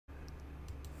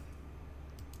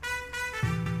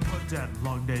that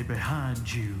long day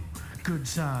behind you, good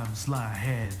times lie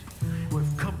ahead.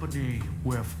 With company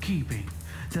worth keeping,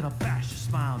 that'll bash a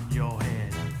smile on your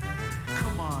head.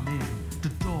 Come on in, the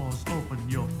door's open,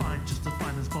 you'll find just the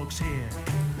finest folks here.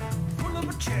 Pull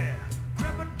up a chair,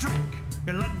 grab a drink,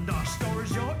 and lend our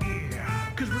stories your ear.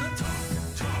 Cause we're the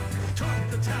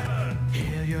talk the tavern.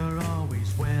 Here you're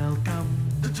always welcome.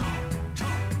 The talk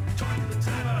the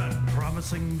tavern.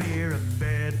 Promising beer and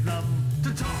bedlam.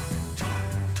 The talk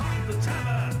the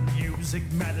tavern. Music,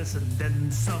 medicine,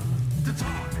 then some. The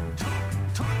talk the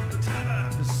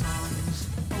tavern. The song's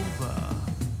over.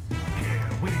 Here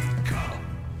we come.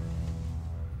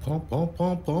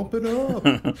 Pump it up.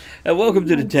 And welcome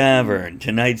to the Tavern.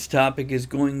 Tonight's topic is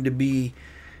going to be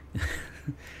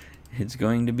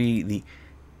the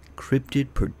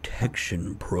Cryptid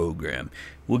Protection Program.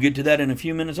 We'll get to that in a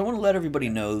few minutes. I want to let everybody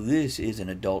know this is an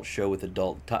adult show with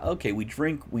adult okay, we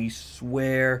drink, we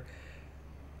swear.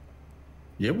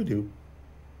 Yeah, we do.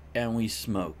 And we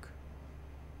smoke.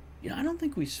 Yeah, I don't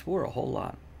think we swore a whole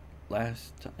lot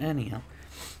last time. Anyhow.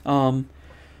 We'll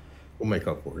make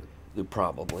up for it.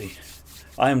 Probably.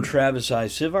 I am Travis I.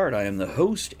 Sivart. I am the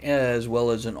host as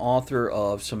well as an author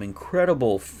of some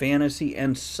incredible fantasy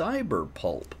and cyber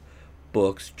pulp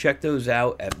books. Check those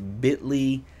out at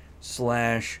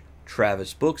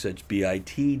bit.ly/Travis Books. That's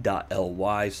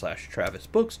bit.ly/Travis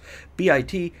Books.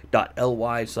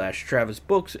 bit.ly/Travis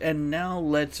Books. And now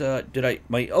let's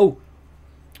my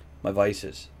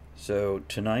vices. So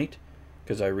tonight,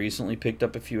 because I recently picked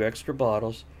up a few extra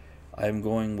bottles, I'm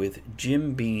going with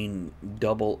Jim Beam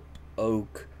Double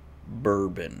Oak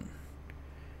Bourbon.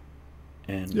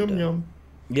 And yum yum.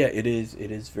 Yeah, it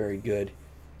is very good.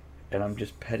 And I'm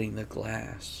just petting the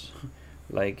glass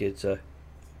like it's a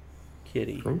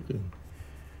kitty. Okay.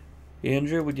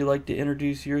 Andrea, would you like to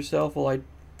introduce yourself while I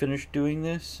finish doing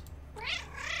this?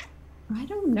 I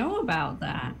don't know about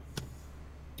that.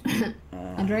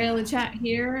 Andrea Lachat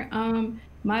here.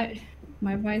 My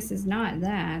vice is not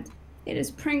that. It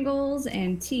is Pringles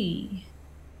and tea.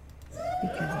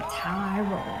 Because it's how I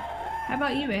roll. How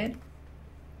about you, Ed?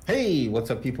 Hey, what's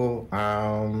up, people?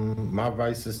 My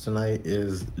vices tonight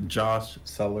is Josh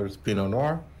Sellers Pinot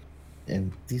Noir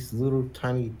and these little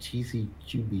tiny cheesy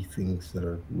chewy things that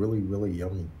are really, really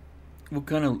yummy. What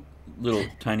kind of little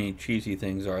tiny cheesy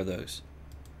things are those?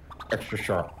 Extra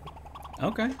sharp.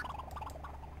 Okay.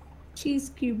 Cheese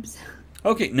cubes.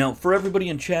 Okay, now for everybody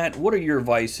in chat, what are your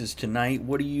vices tonight?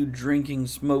 What are you drinking,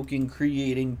 smoking,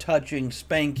 creating, touching,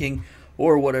 spanking,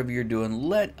 or whatever you're doing?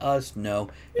 Let us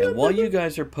know. And while you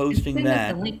guys are posting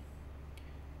that,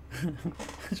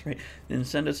 that's right. Then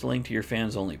send us a link to your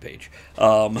fans only page.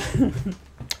 While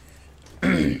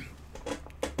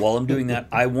I'm doing that,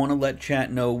 I want to let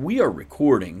chat know we are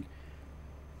recording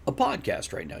a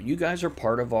podcast right now. You guys are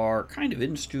part of our kind of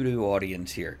in-studio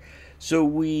audience here. So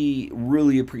we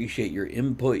really appreciate your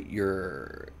input,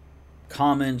 your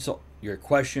comments, your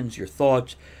questions, your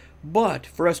thoughts. But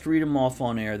for us to read them off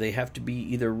on air, they have to be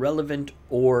either relevant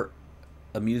or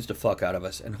amuse the fuck out of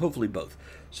us, and hopefully both.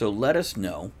 So let us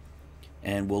know,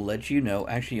 and we'll let you know.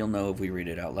 Actually, you'll know if we read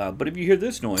it out loud. But if you hear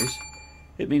this noise,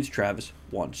 it means Travis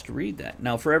wants to read that.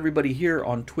 Now, for everybody here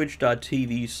on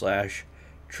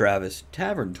twitch.tv/Travis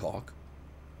Tavern Talk,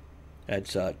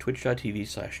 that's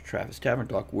twitch.tv/Travis Tavern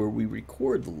Talk, where we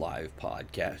record the live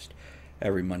podcast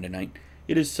every Monday night.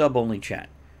 It is sub-only chat.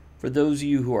 For those of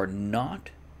you who are not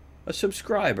a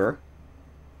subscriber,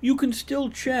 you can still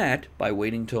chat by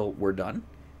waiting till we're done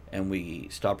and we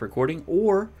stop recording,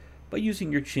 or by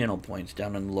using your channel points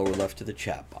down in the lower left of the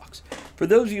chat box. For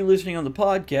those of you listening on the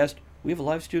podcast, we have a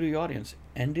live studio audience,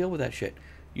 and deal with that shit.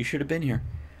 You should have been here.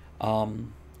 Now,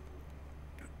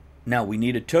 we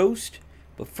need a toast.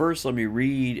 But first, let me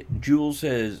read. Jules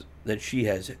says that she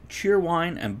has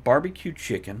cheerwine and barbecue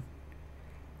chicken.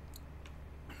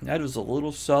 That is a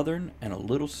little southern and a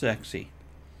little sexy.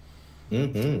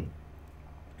 Mm-hmm.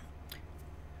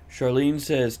 Charlene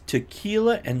says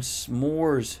tequila and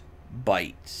s'mores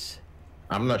bites.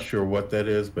 I'm not sure what that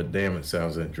is, but damn, it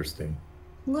sounds interesting.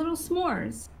 Little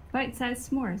s'mores. Bite-sized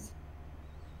s'mores.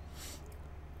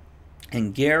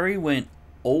 And Gary went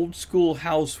old school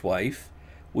housewife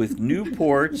with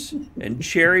Newports and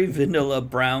cherry vanilla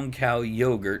brown cow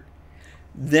yogurt,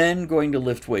 then going to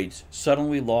lift weights.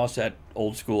 Suddenly lost that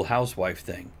old school housewife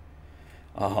thing.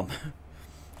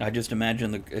 I just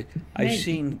imagine I've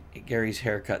seen Gary's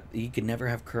haircut. He can never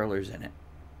have curlers in it.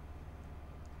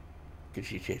 Because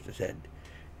she shakes his head.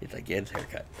 It's like Ed's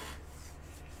haircut.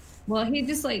 Well, he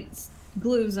just like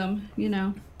glues them, you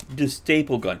know. Just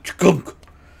staple gun.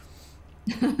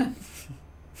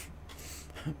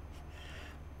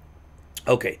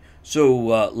 Okay,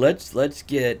 so let's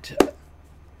get.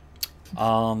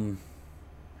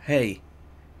 Hey,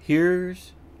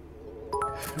 here's.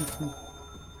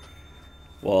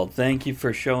 Well, thank you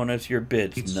for showing us your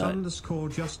bits, It's nut. underscore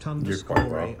just quite underscore a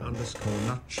welcome. underscore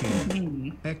nut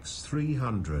cheese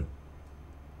X300.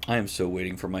 I am so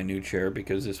waiting for my new chair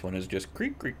because this one is just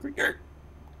creak, creak, creak,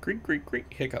 creak, creak, creak,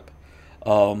 hiccup.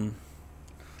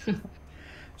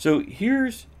 So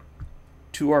here's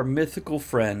to our mythical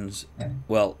friends.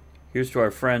 Well, here's to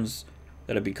our friends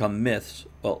that have become myths.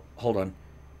 Well, hold on.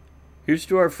 Here's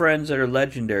to our friends that are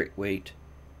legendary. Wait.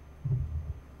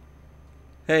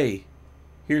 Hey,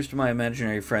 here's to my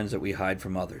imaginary friends that we hide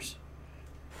from others.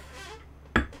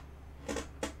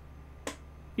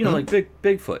 You know, like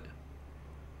Bigfoot.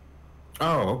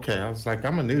 Oh, okay. I was like,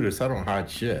 I'm a nudist. I don't hide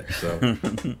shit. So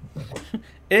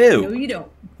Ew. No, you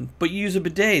don't. But you use a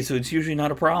bidet, so it's usually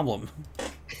not a problem.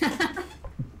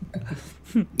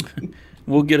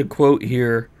 We'll get a quote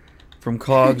here from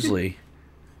Cogsley.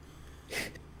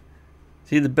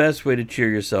 See, the best way to cheer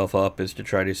yourself up is to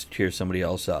try to cheer somebody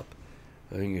else up.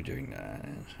 I think you're doing that.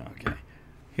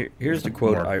 Okay. Here's the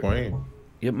quote. Mark Twain.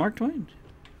 Yeah, Mark Twain.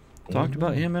 Talked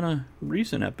about him in a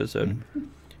recent episode.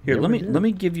 Here, Yeah, let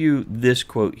me give you this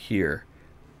quote here.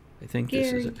 I think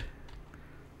this is Gary. it.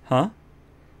 Huh?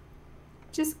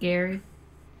 Just Gary.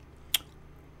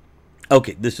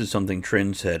 Okay, this is something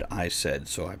Trin said, I said,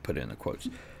 so I put it in the quotes.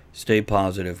 Stay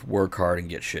positive, work hard, and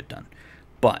get shit done.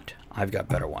 But I've got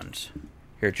better ones.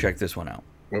 Here, check this one out.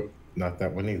 Well, not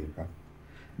that one either. Huh?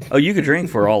 Oh, you could drink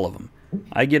for all of them.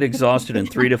 I get exhausted in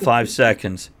 3 to 5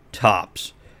 seconds,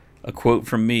 tops. A quote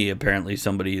from me. Apparently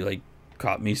somebody, like,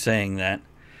 caught me saying that.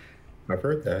 I've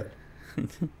heard that.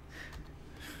 It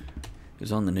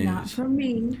was on the news. Not from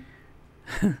me.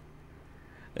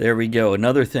 There we go.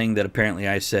 Another thing that apparently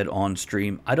I said on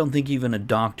stream. I don't think even a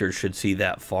doctor should see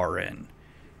that far in.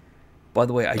 By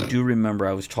the way, I do remember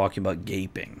I was talking about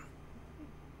gaping.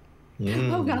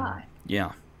 Oh, God.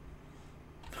 Yeah.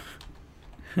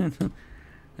 Let's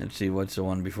see, what's the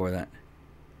one before that?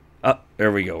 Oh,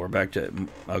 there we go. We're back to...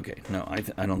 Okay, no,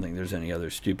 I don't think there's any other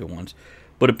stupid ones.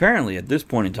 But apparently, at this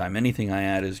point in time, anything I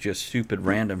add is just stupid,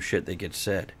 random shit that gets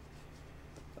said.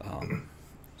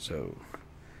 So...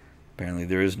 Apparently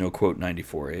there is no quote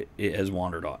 94. It has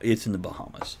wandered off. It's in the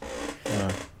Bahamas.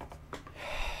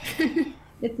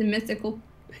 It's a mystical.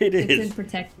 It It's is. in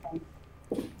protection.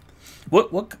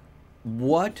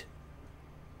 What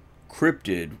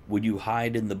cryptid would you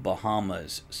hide in the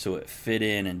Bahamas so it fit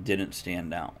in and didn't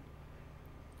stand out?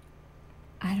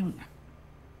 I don't know.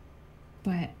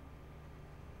 But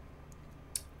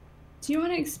do you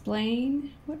want to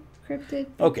explain what cryptid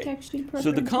protection program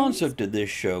So the is? concept of this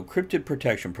show, Cryptid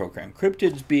Protection Program.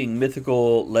 Cryptids being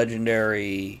mythical,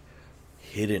 legendary,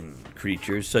 hidden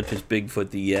creatures such as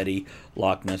Bigfoot, the Yeti,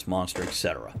 Loch Ness Monster,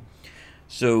 etc.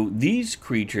 So these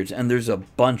creatures, and there's a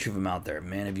bunch of them out there.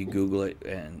 Man, if you Google it,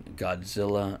 and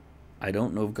Godzilla, I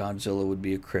don't know if Godzilla would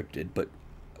be a cryptid, but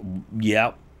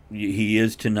yeah, he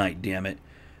is tonight, damn it.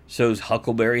 So's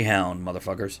Huckleberry Hound,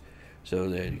 motherfuckers. So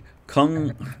the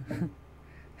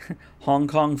Hong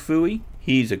Kong Phooey,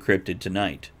 he's a cryptid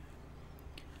tonight.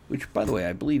 Which, by the way,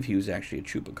 I believe he was actually a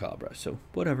chupacabra, so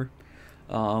whatever.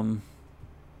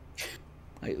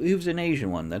 He was an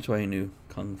Asian one, that's why I knew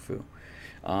Kung Fu.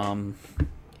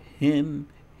 Him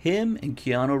and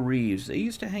Keanu Reeves, they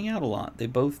used to hang out a lot. They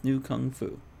both knew Kung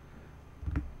Fu.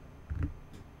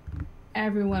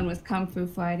 Everyone was kung fu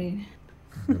fighting.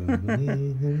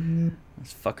 Those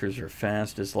fuckers are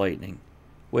fast as lightning.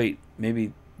 Wait,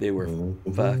 maybe they were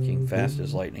fucking fast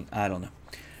as lightning. I don't know.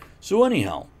 So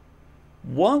anyhow,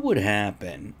 what would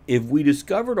happen if we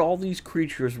discovered all these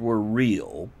creatures were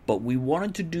real, but we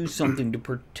wanted to do something to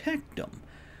protect them?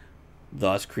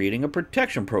 Thus creating a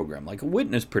protection program, like a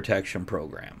witness protection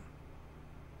program.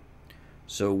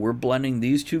 So we're blending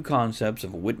these two concepts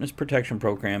of a witness protection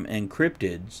program and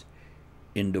cryptids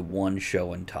into one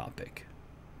show and topic.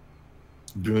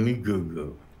 Dooney Goo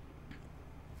Goo.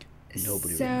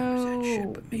 Nobody remembers that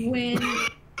shit but me.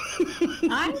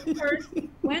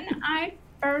 When I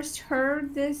first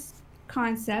heard this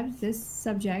concept, this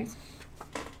subject,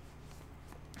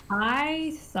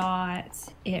 I thought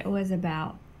it was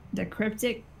about the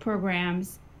cryptic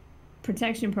programs,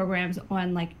 protection programs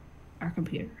on like our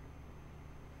computer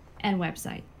and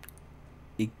website.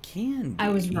 It can be. I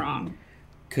was wrong.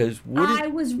 Because I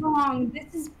was wrong.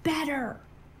 This is better.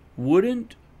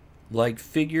 Wouldn't like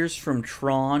figures from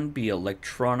Tron be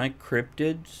electronic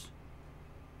cryptids?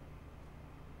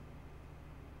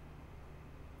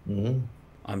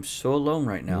 I'm so alone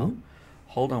right now.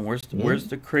 Hold on, where's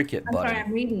the cricket I'm sorry, button?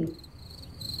 I'm reading.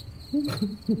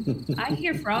 I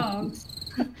hear frogs.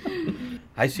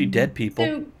 I see dead people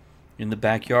So in the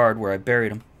backyard where I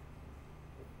buried them.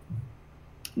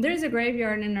 there's a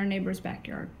graveyard in our neighbor's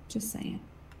backyard. Just saying.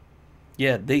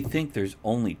 Yeah, they think there's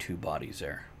only 2 bodies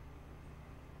there.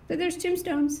 But there's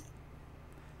tombstones.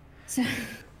 So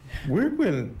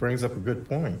Weirdwind brings up a good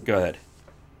point. Go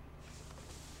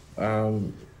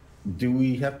ahead. Do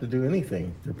we have to do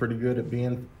anything? They're pretty good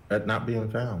at not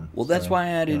being found. Well, that's why I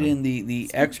added in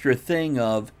the extra thing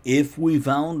of if we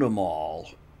found them all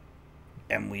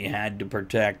and we had to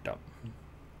protect them.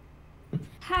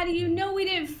 how do you know we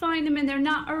didn't find them and they're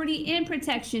not already in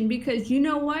protection? Because you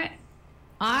know what?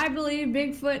 I believe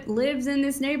Bigfoot lives in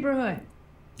this neighborhood.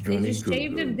 They just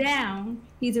shaved him down.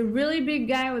 He's a really big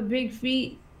guy with big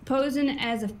feet, posing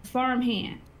as a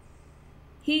farmhand.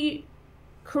 He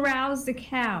corrals the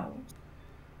cows.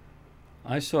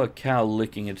 I saw a cow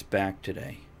licking its back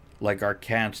today, like our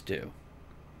cats do.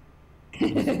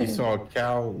 You saw a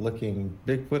cow licking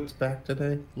Bigfoot's back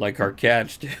today? Like our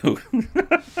cats do.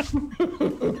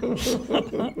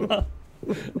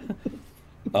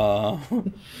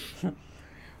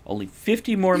 Only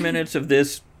 50 more minutes of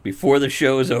this before the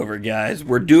show is over, guys.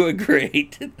 We're doing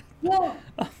great. Well,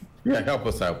 Yeah, help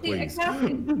us out, see, a please. cow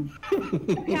can do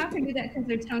that because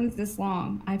their tongue's this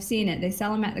long. I've seen it. They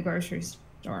sell them at the grocery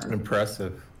store.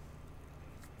 Impressive.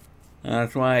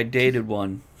 That's why I dated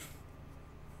one.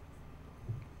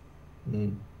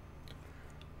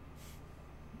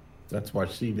 That's why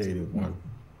she dated one.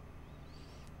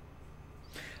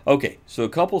 Okay, so a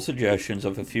couple suggestions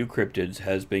of a few cryptids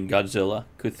has been Godzilla,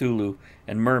 Cthulhu,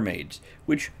 and mermaids.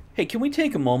 Which, hey, can we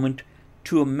take a moment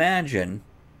to imagine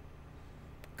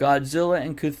Godzilla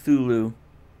and Cthulhu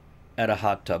at a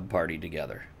hot tub party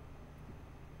together?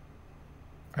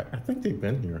 I think they've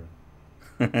been here.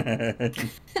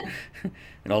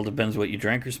 It all depends what you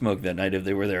drank or smoked that night, if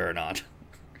they were there or not.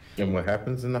 And what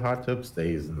happens in the hot tub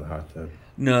stays in the hot tub.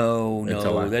 No,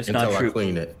 that's not until true. I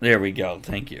clean it. There we go.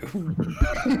 Thank you.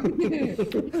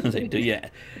 Do you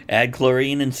add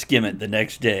chlorine and skim it the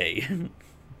next day?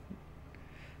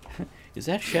 Is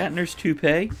that Shatner's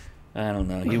toupee? I don't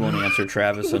know. He won't answer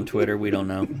Travis on Twitter. We don't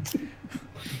know.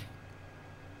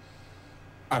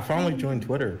 I finally joined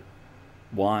Twitter.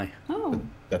 Why? Oh.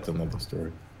 That's another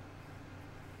story.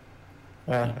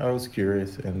 I was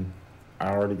curious, and I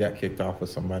already got kicked off of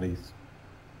somebody's.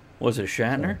 Was it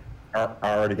Shatner? I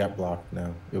already got blocked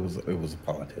now. It was a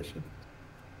politician.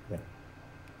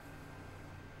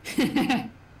 Yeah.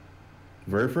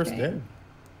 Very first day.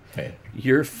 Hey.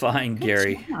 You're fine,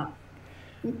 Gary.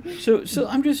 So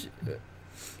I'm just.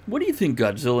 What do you think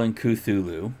Godzilla and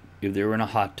Cthulhu, if they were in a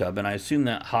hot tub, and I assume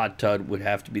that hot tub would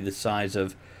have to be the size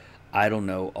of, I don't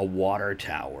know, a water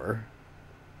tower,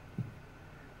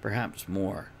 perhaps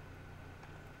more.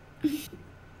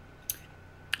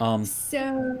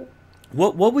 So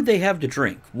What would they have to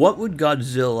drink? What would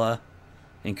Godzilla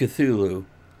and Cthulhu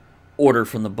order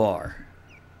from the bar?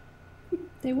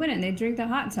 they wouldn't. They drink the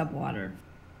hot tub water.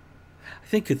 I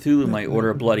think Cthulhu might order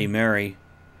a Bloody Mary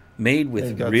made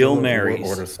with Hey, real Godzilla Marys.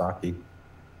 Order sake.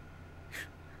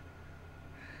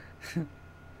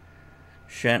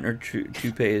 Shatner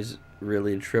toupee is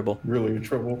really a tribble. Really in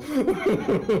trouble.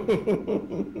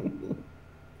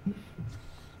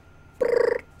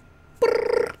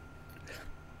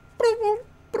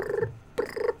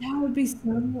 That would be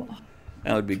so.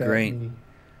 That would be great.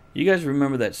 You guys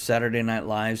remember that Saturday Night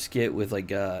Live skit with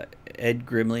like Ed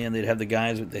Grimley, and they'd have the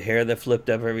guys with the hair that flipped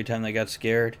up every time they got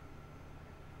scared?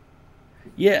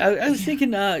 Yeah, I was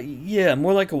thinking,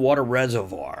 more like a water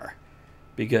reservoir.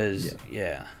 Because,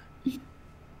 yeah.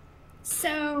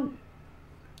 So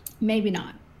maybe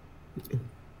not.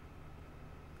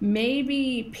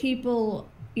 Maybe people,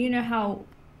 you know how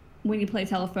when you play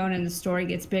telephone and the story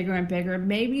gets bigger and bigger,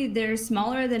 maybe they're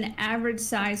smaller than average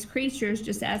sized creatures.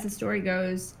 Just as the story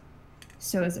goes,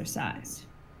 so is their size.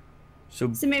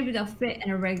 So maybe they'll fit in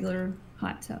a regular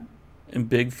hot tub. And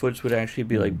Bigfoots would actually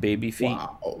be like baby feet?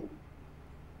 Wow.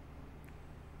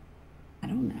 I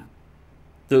don't know.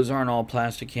 Those aren't all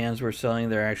plastic hands we're selling.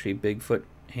 They're actually Bigfoot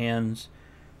hands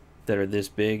that are this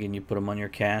big, and you put them on your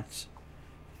cats.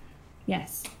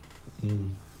 Yes.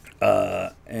 And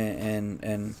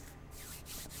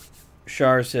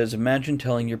Shar says, imagine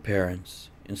telling your parents,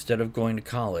 instead of going to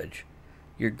college,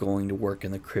 you're going to work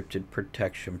in the cryptid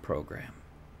protection program.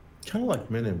 Kind of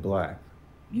like Men in Black.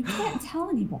 You can't tell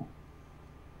anybody.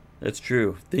 That's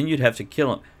true. Then you'd have to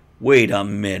kill him. Wait a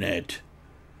minute.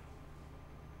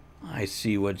 I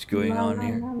see what's going on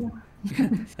here.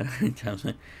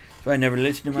 So I never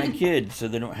listen to my kids, so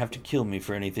they don't have to kill me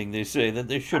for anything they say that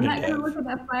they I'm shouldn't not going have. to look at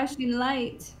that flashing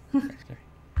light.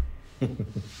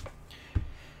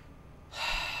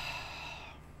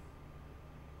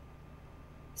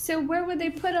 So where would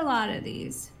they put a lot of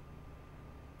these?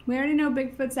 We already know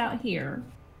Bigfoot's out here.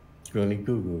 Goony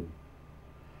Goo Goo.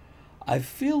 I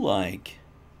feel like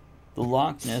the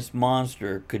Loch Ness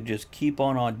Monster could just keep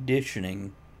on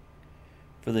auditioning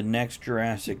for the next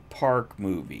Jurassic Park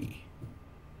movie.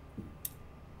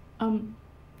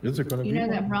 Is it gonna be? You know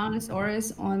that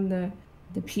brontosaurus on the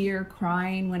pier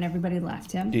crying when everybody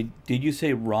left him? Did you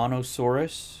say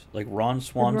Rhinosaurus? Like Ron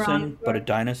Swanson, but a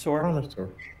dinosaur?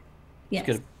 Brontosaurus. Yes.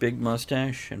 He's got a big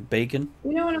mustache and bacon.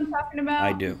 You know what I'm talking about?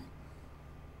 I do.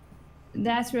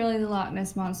 That's really the Loch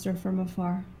Ness Monster from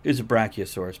afar. It's a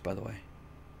Brachiosaurus, by the way.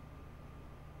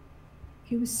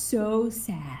 He was so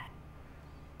sad.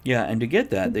 Yeah, and to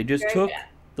get that, they just Very took sad.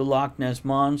 the Loch Ness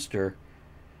Monster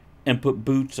and put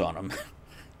boots on him.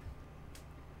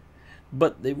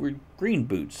 But they were green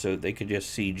boots, so they could just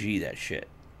CG that shit.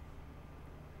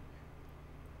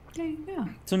 There you go.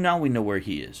 So now we know where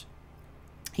he is.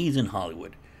 He's in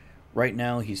Hollywood. Right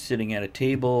now, he's sitting at a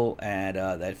table at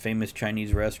that famous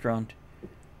Chinese restaurant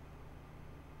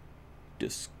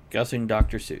discussing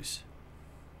Dr. Seuss.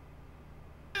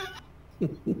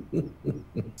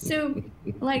 So,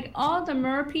 like, all the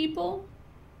mer people,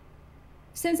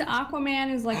 since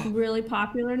Aquaman is, like, really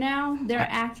popular now, they're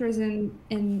actors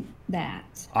in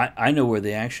that. I know where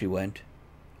they actually went.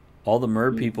 All the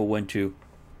mer people went to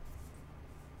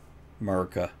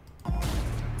America.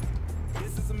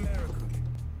 This is America.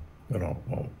 I don't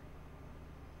know.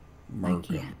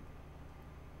 America.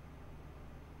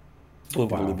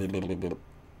 Wow.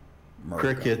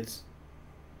 Crickets.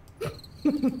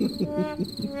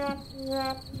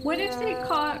 What if they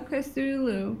caught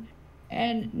Cthulhu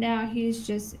and now he's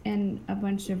just in a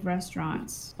bunch of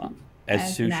restaurants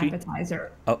As an sushi?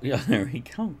 appetizer? Oh, yeah, there we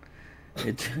go.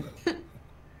 It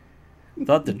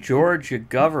thought the Georgia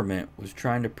government was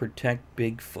trying to protect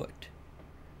Bigfoot.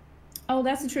 Oh,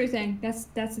 that's a true thing. That's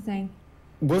the thing.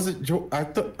 Was it? I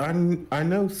thought I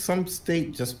know some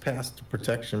state just passed a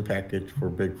protection package for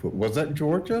Bigfoot. Was that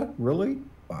Georgia? Really?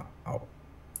 Wow.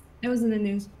 It was in the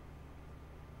news.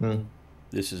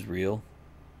 This is real.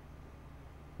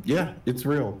 Yeah, it's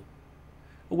real.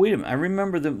 Oh, wait a minute. I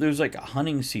remember there's like a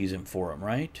hunting season for him,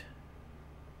 right?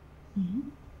 Mm-hmm.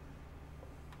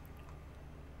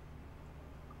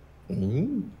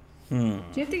 Do you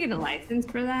have to get a license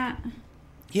for that?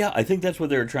 Yeah, I think that's what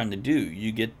they were trying to do.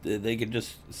 They could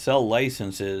just sell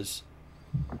licenses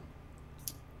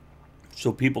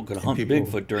so people could hunt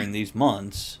Bigfoot during these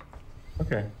months.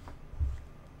 Okay.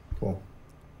 Cool.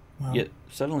 Wow. Yet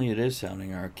suddenly it is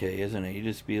sounding archaic, isn't it? You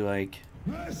just be like,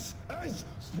 This is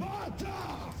Sparta!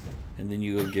 and then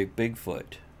you go get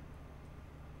Bigfoot.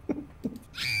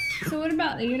 So what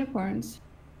about the unicorns?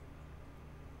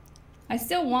 I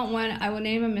still want one. I will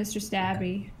name him Mr.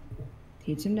 Stabby.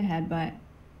 Teach him to headbutt.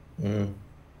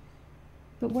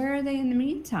 But where are they in the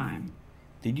meantime?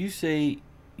 Did you say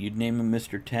you'd name him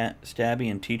Mr. Stabby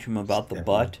and teach him about the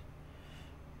butt?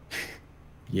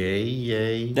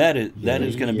 Yay. That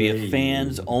is going to be a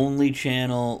fans only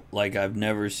channel like I've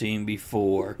never seen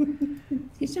before.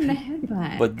 Teach him to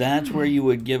headbutt. But that's where you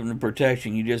would give him the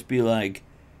protection. You just be like,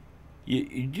 do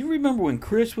you remember when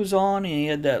Chris was on and he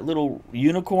had that little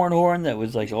unicorn horn that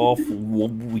was like all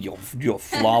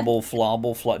flobble.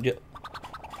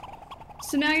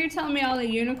 So now you're telling me all the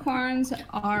unicorns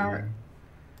are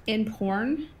in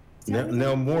porn?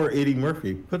 Now more Eddie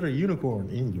Murphy. Put a unicorn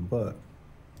in your butt.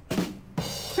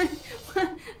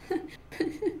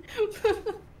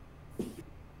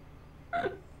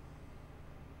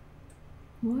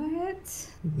 What?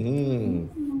 Yeah.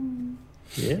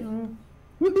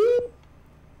 Woohoo!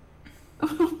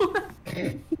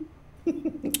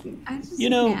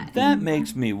 That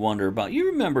makes me wonder about. You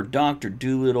remember Dr.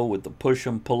 Dolittle with the push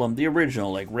 'em pull 'em, the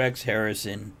original like Rex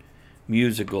Harrison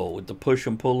musical with the push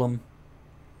 'em pull 'em?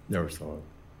 Never saw it.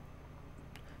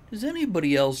 Does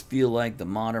anybody else feel like the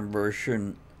modern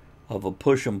version of a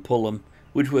push 'em pull 'em,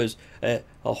 which was a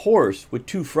horse with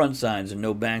two front signs and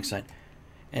no back sign,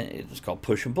 and it's called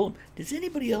push 'em pull 'em? Does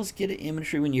anybody else get an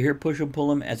imagery when you hear push 'em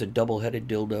pull 'em as a double-headed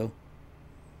dildo?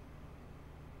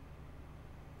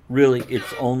 Really,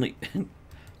 it's only.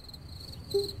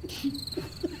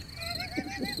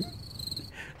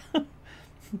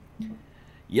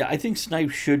 Yeah, I think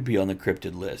Snipes should be on the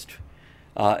cryptid list,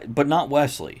 but not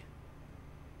Wesley.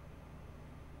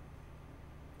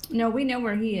 No, we know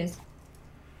where he is.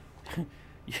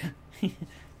 Yeah,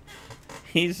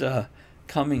 he's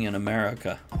coming in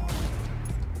America.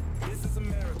 This is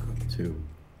America.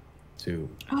 Two.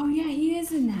 Oh yeah, he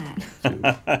is in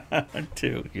that.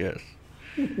 Two, yes.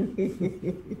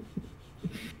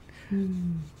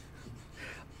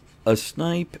 A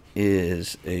snipe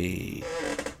is a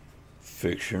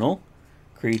fictional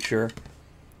creature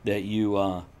that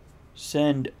you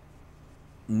send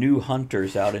new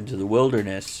hunters out into the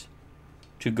wilderness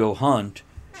to go hunt,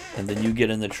 and then you get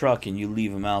in the truck and you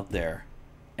leave them out there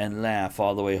and laugh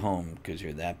all the way home because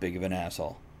you're that big of an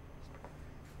asshole.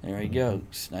 There you go.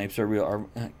 Snipes are real.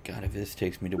 God, if this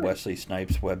takes me to Wesley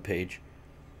Snipes' webpage.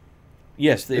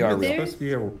 Yes, they are real. Supposed to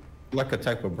be like a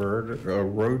type of bird, a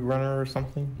road runner or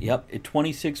something? Yep, a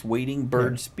 26 wading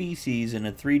bird species in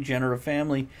a 3 genera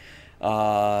family.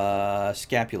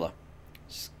 Scapula.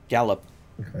 Scalopedia.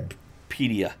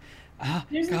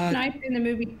 There's a snipe in the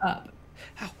movie Up.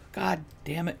 Oh, God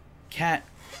damn it. Cat.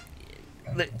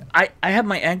 I have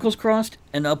my ankles crossed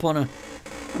and up on a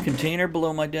container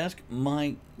below my desk.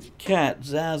 My cat,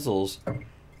 Zazzles,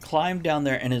 climbed down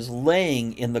there and is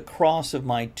laying in the cross of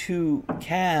my 2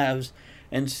 calves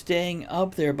and staying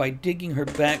up there by digging her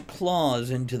back claws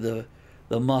into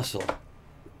the muscle.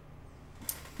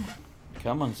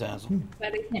 Come on, Zazzle.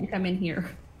 But it can't come in here.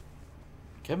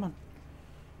 Come on.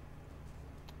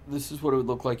 This is what it would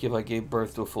look like if I gave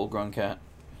birth to a full-grown cat.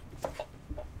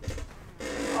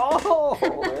 Oh,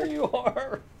 there you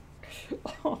are.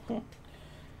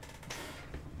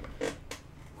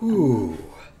 Ooh.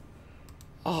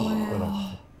 Oh,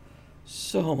 wow.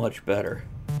 So much better.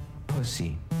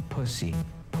 Pussy, pussy,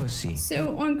 pussy.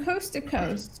 So on Coast to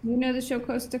Coast, you know the show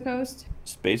Coast to Coast?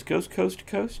 Space Coast, Coast to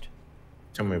Coast?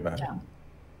 Tell me about it.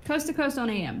 Coast to Coast on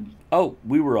AM. Oh,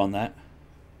 we were on that.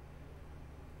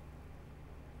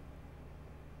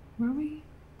 Were we?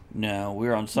 No, we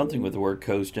were on something with the word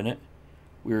coast in it.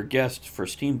 We were guests for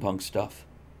steampunk stuff.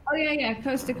 Oh, yeah,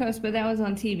 Coast to Coast, but that was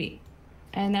on TV.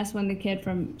 And that's when the kid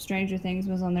from Stranger Things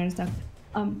was on there and stuff.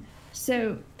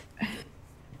 So,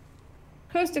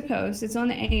 Coast to Coast, it's on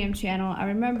the AM channel. I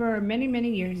remember many,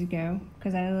 many years ago,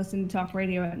 because I listened to talk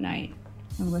radio at night.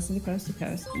 I listened to Coast,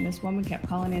 and this woman kept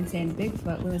calling in saying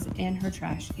Bigfoot was in her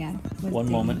trash can. One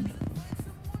moment.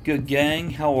 Good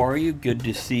gang, how are you? Good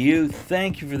to see you.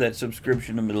 Thank you for that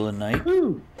subscription in the middle of the night.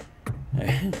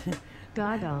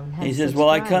 He says, well,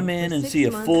 I come in and see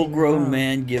a full-grown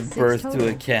man give birth to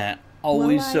a cat,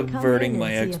 always subverting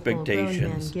my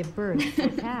expectations. Give birth to a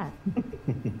cat.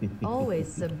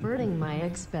 Always subverting my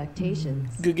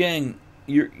expectations. Good gang,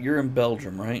 you're in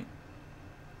Belgium, right?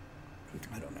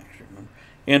 I don't actually remember.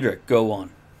 Andrea, go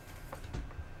on.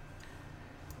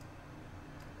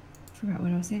 Forgot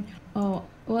what I was saying. Oh,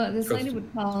 well, this lady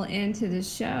would call into the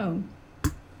show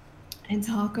and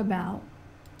talk about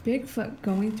Bigfoot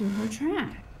going through her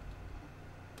trash.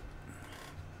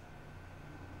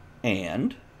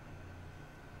 And?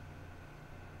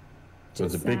 So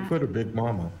is it Bigfoot or Big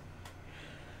Mama?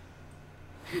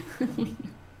 But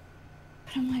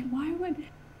I'm like, why would...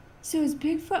 So is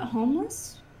Bigfoot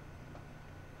homeless?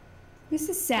 This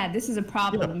is sad. This is a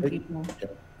problem, people. Yeah,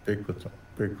 Bigfoot's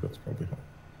probably home.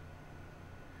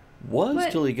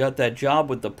 Till he got that job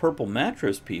with the purple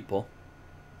mattress people.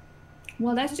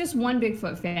 Well, that's just one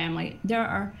Bigfoot family. There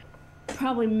are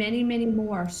probably many, many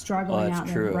more struggling out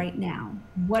there right now.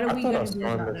 What are we going to do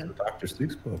about it? Dr.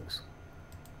 Seuss books.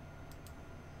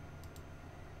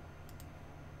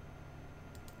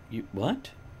 You what?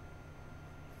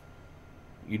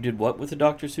 You did what with the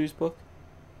Dr. Seuss book?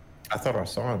 I thought I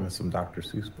saw him in some Dr.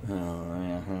 Seuss books.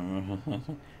 Oh,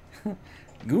 yeah.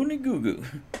 Goony goo goo.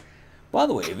 By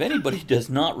the way, if anybody does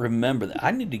not remember that,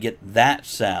 I need to get that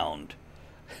sound.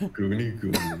 Goony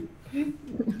goo.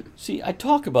 See, I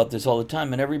talk about this all the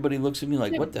time, and everybody looks at me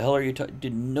like, what the hell are you talking?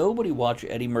 Did nobody watch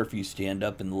Eddie Murphy stand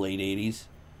up in the late 80s?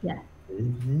 Yeah.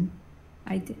 Mm-hmm.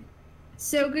 I did.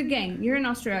 So, good gang, you're in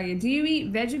Australia. Do you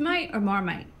eat Vegemite or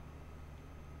Marmite?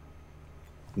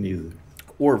 Neither.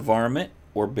 Or Varmint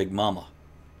or Big Mama.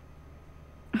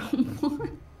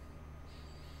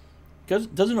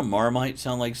 Doesn't a Marmite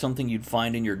sound like something you'd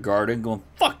find in your garden going,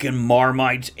 fucking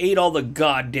Marmites ate all the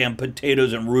goddamn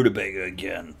potatoes and rutabaga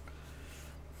again?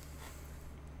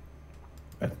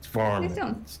 That's Varmint. Please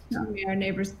don't tell me our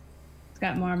neighbor's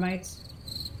got Marmites.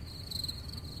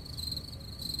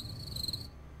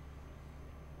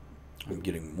 I'm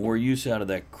getting more use out of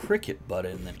that cricket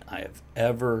button than I have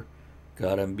ever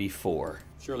gotten before.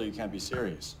 Surely you can't be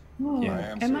serious. Oh,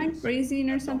 Yeah, am I freezing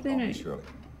or something? Surely.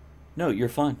 No, you're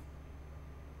fine.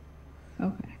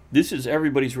 Okay. This is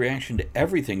everybody's reaction to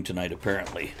everything tonight,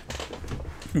 apparently.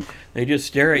 They just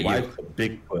stare at you. Like a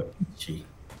Bigfoot. Gee.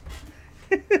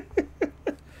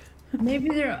 Maybe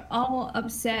they're all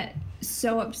upset,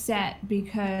 so upset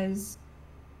because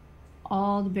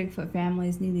all the Bigfoot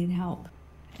families needed help,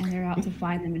 and they're out to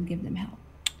find them and give them help.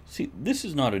 See, this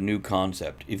is not a new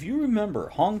concept. If you remember,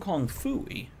 Hong Kong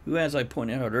Phooey, who, as I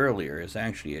pointed out earlier, is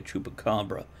actually a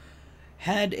chupacabra,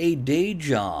 had a day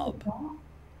job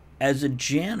as a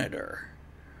janitor.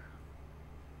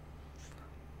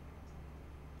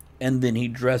 And then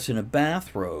he'd dress in a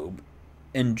bathrobe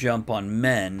and jump on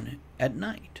men at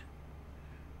night.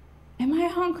 Am I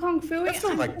Hong Kong Phooey? That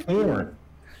sounds like porn.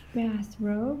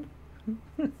 Bathrobe.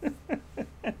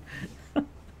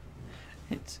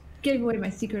 It's Gave away my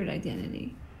secret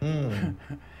identity.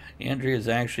 Andrea is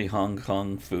actually Hong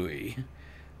Kong Phooey.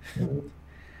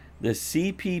 The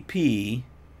CPP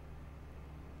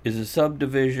is a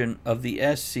subdivision of the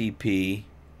SCP.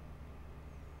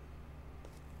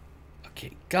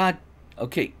 Okay, God.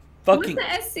 Okay, fucking.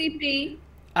 What's the SCP?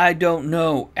 I don't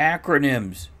know.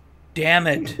 Acronyms. Damn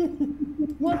it.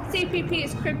 Well, CPP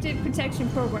is Cryptid Protection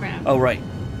Program. Oh, right.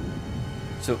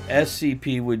 So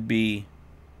SCP would be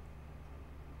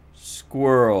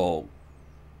Squirrel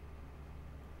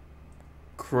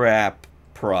Crap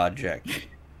Project.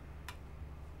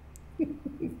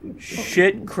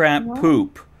 Shit crap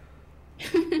poop.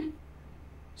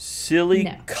 Silly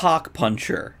No. cock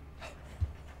puncher.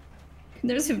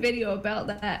 There's a video about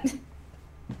that.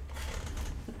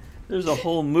 There's a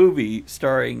whole movie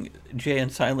starring Jay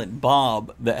and Silent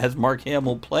Bob that has Mark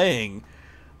Hamill playing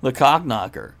the cock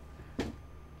knocker.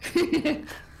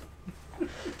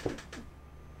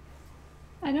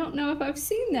 I don't know if I've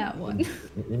seen that one.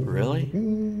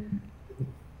 Really?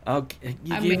 Okay,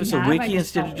 you I gave mean, us a I wiki just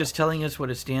instead saw of just telling us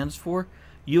what it stands for?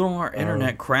 You know our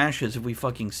internet crashes if we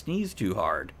fucking sneeze too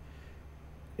hard.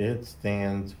 It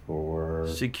stands for...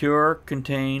 Secure,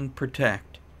 contain,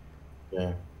 protect.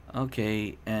 Yeah.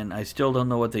 Okay, and I still don't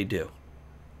know what they do.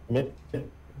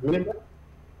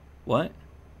 What?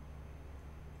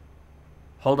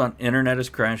 Hold on, internet is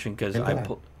crashing because I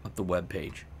pulled up the web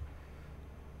page.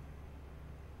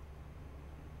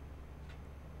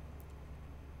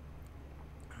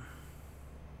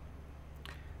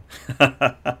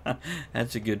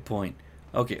 That's a good point.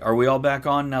 Okay, are we all back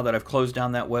on now that I've closed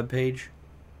down that web page?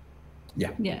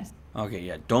 Yeah. Yes. Okay,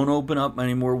 yeah. Don't open up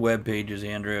any more web pages,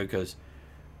 Andrea, because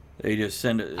they just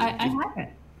send it. I haven't.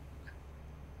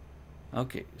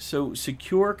 Okay, so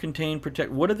secure, contain,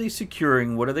 protect. What are they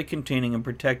securing? What are they containing and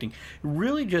protecting? It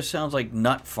really just sounds like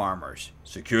nut farmers.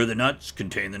 Secure the nuts,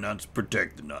 contain the nuts,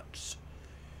 protect the nuts.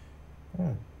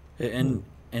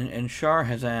 And Shar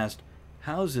has asked,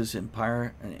 how is this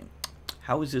entire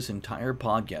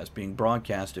podcast being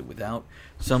broadcasted without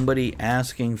somebody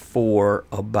asking for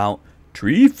about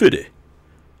Tree Fitty?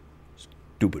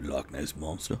 Stupid Loch Ness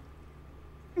monster.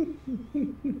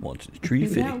 Wants a Tree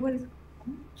Is Fitty. that what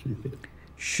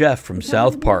Chef from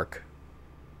South Park.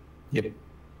 Yep.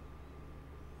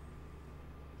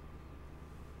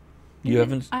 You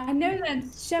haven't. I know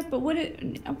that's Chef, but what?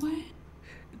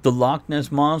 The Loch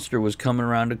Ness monster was coming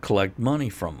around to collect money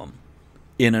from him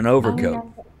in an overcoat.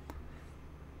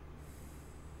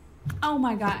 Oh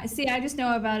my God! See, I just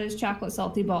know about his chocolate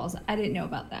salty balls. I didn't know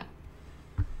about that.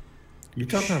 You're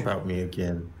talking about me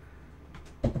again.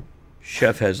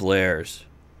 Chef has layers,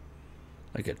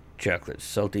 like a chocolate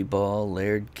salty ball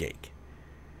layered cake.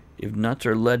 If nuts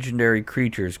are legendary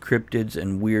creatures, cryptids,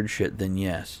 and weird shit, then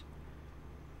yes.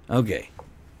 Okay,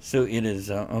 so it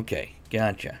is okay.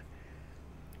 Gotcha.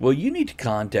 Well, you need to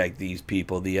contact these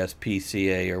people, the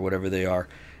SPCA or whatever they are,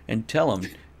 and tell them,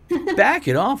 back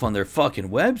it off on their fucking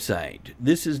website.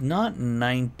 This is not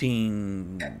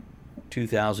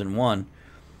 2001,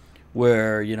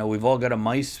 where, you know, we've all got a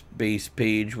MySpace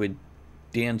page with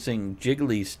dancing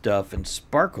jiggly stuff and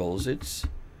sparkles. It's...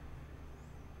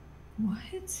 What?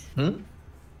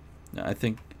 I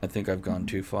think I've gone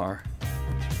too far.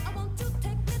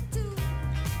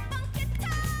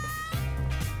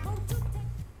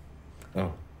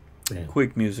 Oh, damn.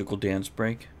 Quick musical dance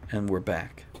break, and we're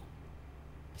back.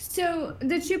 So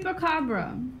the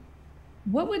chupacabra,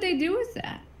 what would they do with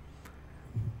that?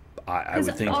 I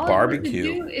would think all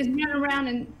barbecue. All it would do is run around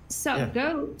and suck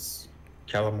goats.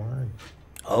 Calamari.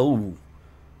 Oh,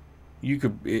 you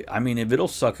could. I mean, if it'll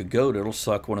suck a goat, it'll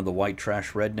suck one of the white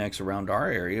trash rednecks around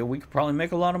our area. We could probably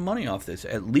make a lot of money off this.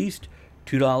 At least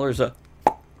 $2 a.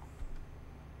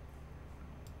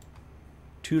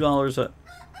 $2 a.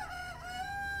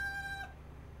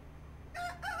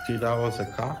 $2 a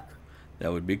cock?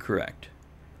 That would be correct.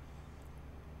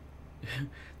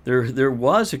 There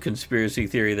was a conspiracy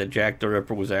theory that Jack the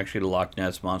Ripper was actually the Loch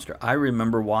Ness Monster. I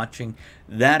remember watching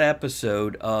that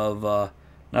episode of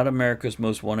not America's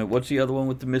Most Wanted. What's the other one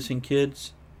with the missing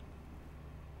kids?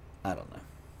 I don't know.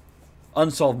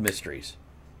 Unsolved Mysteries.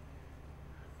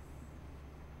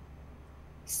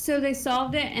 So they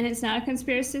solved it, and it's not a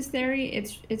conspiracy theory.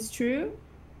 It's true.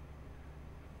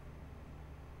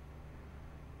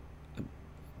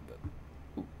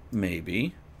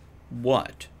 Maybe.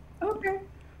 What? Okay.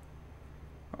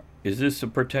 Is this a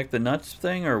protect the nuts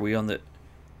thing, or are we on the...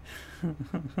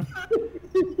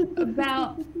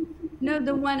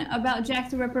 The one about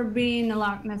Jack the Ripper being the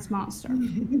Loch Ness Monster.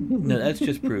 No, that's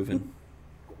just proven.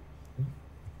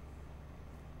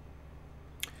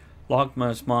 Loch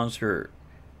Ness Monster,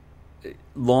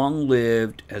 long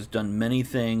lived, has done many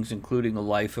things, including a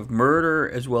life of murder,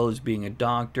 as well as being a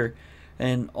doctor,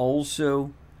 and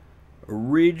also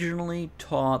originally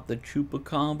taught the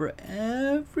Chupacabra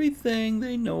everything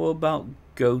they know about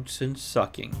goats and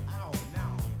sucking.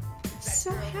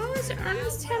 So how is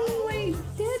Ernest Hemingway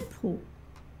Deadpool?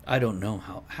 I don't know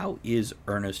how is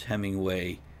Ernest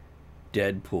Hemingway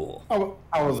Deadpool?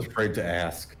 I was afraid to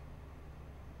ask.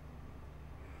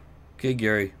 Okay,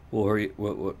 Gary, we'll hurry.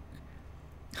 What?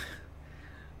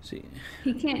 See.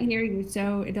 He can't hear you,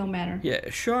 so it don't matter.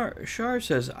 Yeah, Shar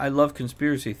says, I love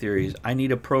conspiracy theories. I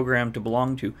need a program to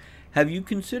belong to. Have you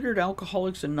considered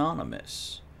Alcoholics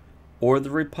Anonymous or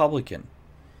the Republican?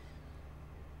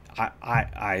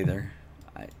 Either.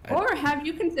 Or have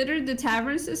you considered the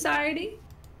Tavern Society?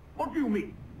 What do you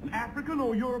mean? African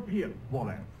or European?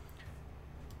 What?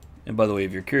 And by the way,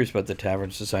 if you're curious about the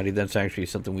Tavern Society, that's actually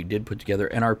something we did put together,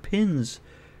 and our pins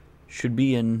should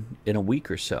be in a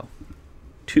week or so.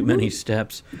 Too many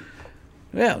steps.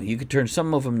 Well, you could turn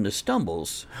some of them into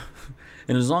stumbles.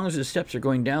 And as long as the steps are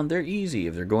going down, they're easy.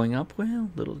 If they're going up,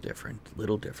 well, little different.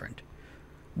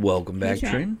 Welcome back,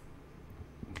 Trin.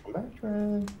 Welcome back,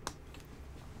 Trin.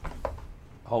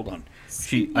 Hold on.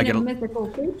 I got mythical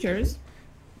creatures.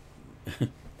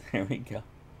 There we go.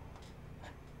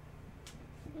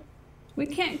 We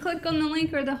can't click on the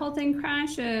link or the whole thing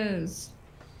crashes.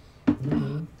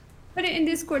 Put it in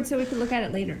Discord so we can look at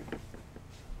it later.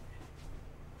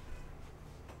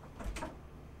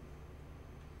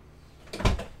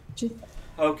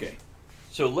 Okay,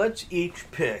 so let's each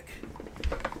pick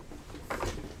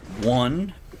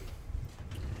one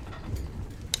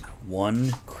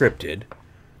cryptid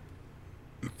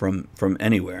from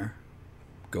anywhere.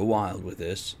 Go wild with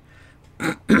this.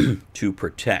 To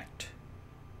protect.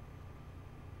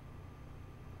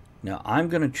 Now I'm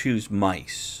gonna choose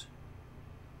mice.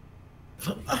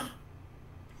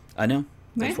 I know.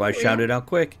 That's why I shouted out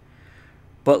quick.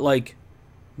 But like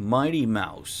Mighty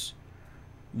Mouse.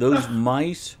 Those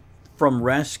mice from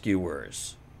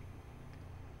Rescuers.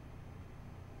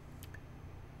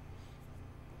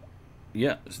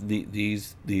 Yeah,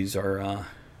 these are.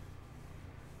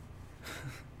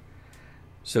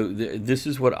 So this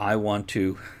is what I want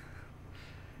to.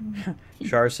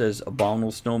 Shar says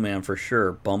abominable snowman for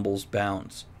sure. Bumbles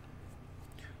bounce.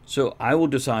 So I will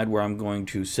decide where I'm going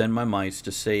to send my mice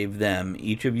to save them.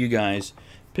 Each of you guys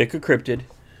pick a cryptid.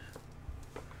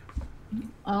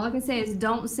 All I can say is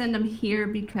don't send them here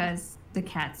because the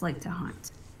cats like to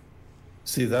hunt.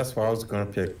 See, that's why I was going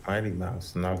to pick Mighty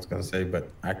Mouse, and I was going to say, but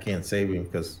I can't save him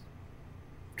because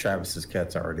Travis's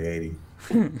cats already ate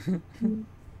him.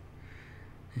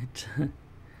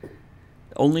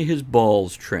 Only his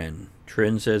balls, Trin.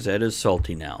 Trin says Ed is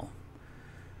salty now.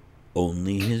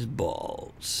 Only his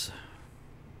balls.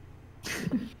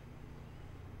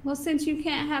 Well, since you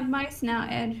can't have mice now,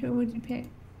 Ed, who would you pick?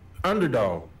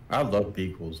 Underdog. I love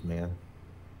beagles, man.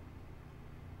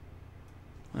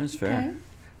 That's fair. Okay.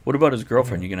 What about his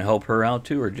girlfriend? You gonna help her out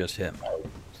too, or just him?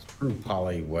 Screw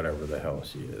Polly, whatever the hell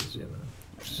she is, you know.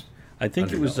 I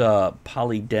think Underdog. It was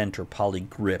Polly Dent or Polly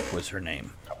Grip was her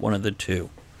name. One of the two.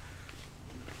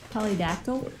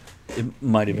 Polydactyl? It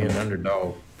might have been.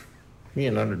 Me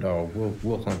and Underdog,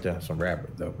 we'll hunt down some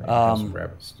rabbit though. Some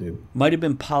rabbits too. Might have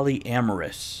been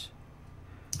polyamorous.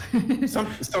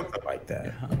 something like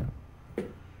that. Yeah.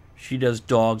 She does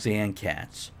dogs and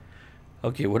cats.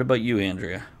 Okay, what about you,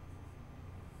 Andrea?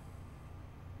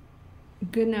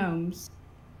 Gnomes.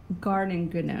 Garden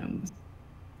gnomes.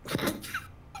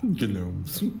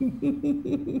 Gnomes.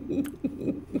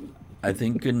 I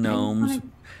think gnomes.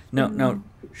 No.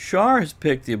 Shar has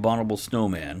picked the abominable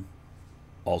snowman,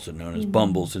 also known as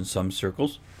Bumbles in some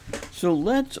circles. So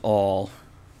let's all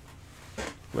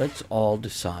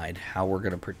decide how we're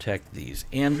going to protect these.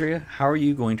 Andrea, how are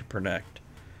you going to protect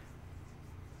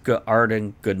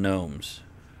Arden gnomes?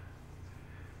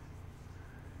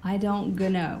 I don't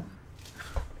know.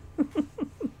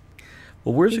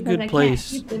 Well, where's a good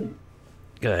place?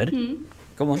 Go ahead.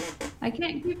 Come on. I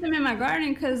can't keep them in my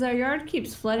garden because our yard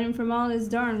keeps flooding from all this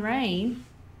darn rain.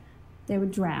 They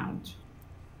would drown.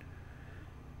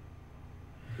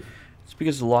 It's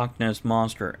because the Loch Ness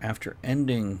Monster, after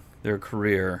ending their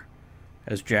career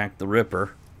as Jack the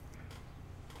Ripper,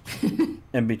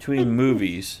 and between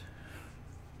movies,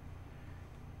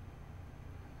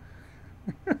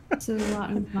 So the Loch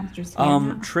Monster's here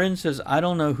now. Trin says, I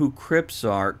don't know who Crips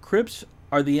are. Crips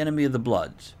are the enemy of the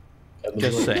Bloods.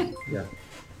 Just saying. Yeah.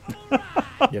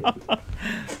 Yep.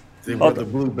 They wear the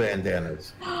blue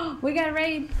bandanas. We got a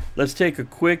raid. Let's take a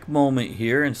quick moment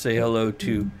here and say hello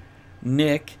to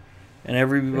Nick and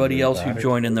everybody else who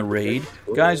joined in the raid.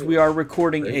 Guys, we are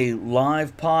recording a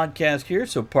live podcast here,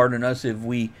 so pardon us if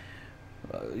we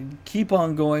keep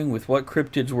on going with what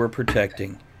cryptids we're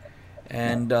protecting.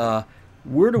 And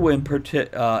Wordawin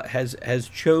has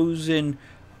chosen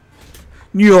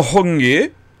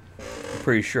Nihonge.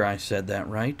 Pretty sure I said that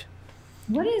right.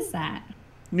 What is that?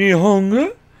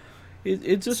 Nihonge.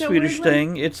 It's a So Swedish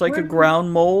thing. It's like a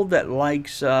ground mole that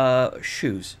likes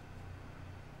shoes.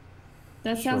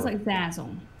 That sounds like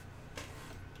Dazzle.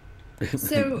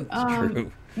 So,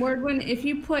 true. Wordwin, if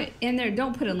you put in there,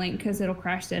 don't put a link because it'll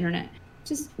crash the internet.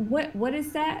 Just what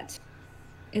is that?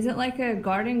 Is it like a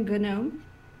garden gnome?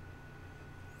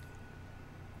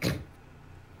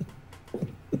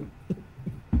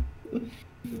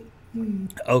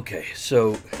 Okay,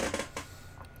 so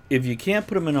if you can't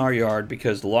put them in our yard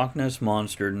because the Loch Ness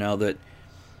Monster, now that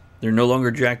they're no longer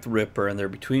Jack the Ripper and they're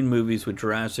between movies with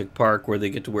Jurassic Park where they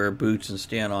get to wear boots and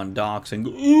stand on docks and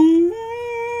go,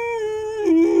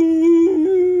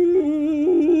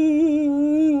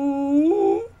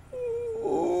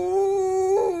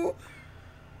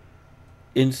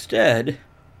 instead,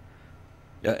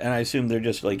 and I assume they're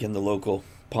just like in the local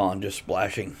pond just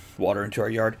splashing water into our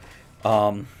yard.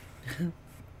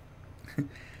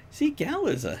 See,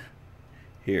 Gala's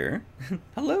here.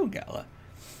 Hello, Gala.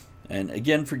 And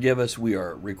again, forgive us. We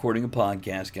are recording a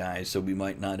podcast, guys, so we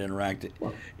might not interact if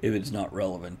it's not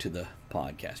relevant to the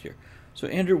podcast here. So,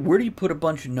 Andrew, where do you put a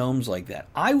bunch of gnomes like that?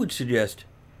 I would suggest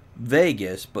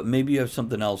Vegas, but maybe you have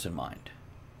something else in mind.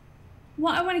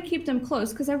 Well, I want to keep them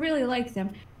close because I really like them.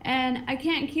 And I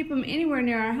can't keep them anywhere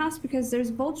near our house because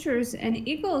there's vultures and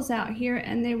eagles out here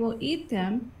and they will eat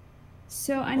them.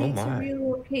 So I need to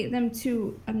relocate them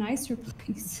to a nicer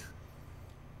place.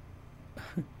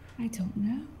 I don't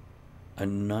know. A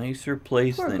nicer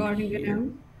place Poor than garden here.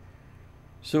 gnome.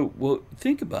 So, well,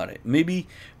 think about it. Maybe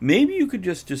you could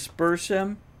just disperse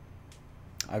them.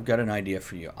 I've got an idea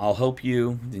for you. I'll help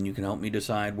you, then you can help me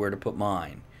decide where to put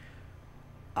mine.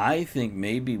 I think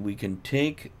maybe we can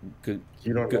take...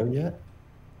 You don't know yet?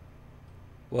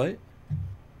 What?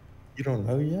 You don't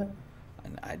know yet?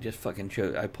 I just fucking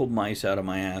chose. I pulled mice out of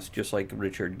my ass just like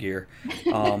Richard Gere.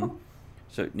 So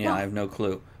yeah, I have no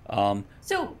clue.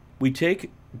 So we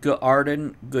take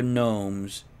garden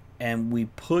gnomes and we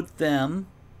put them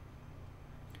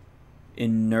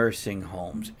in nursing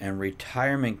homes and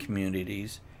retirement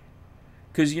communities.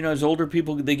 Because as older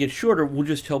people they get shorter, we'll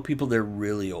just tell people they're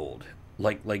really old,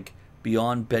 like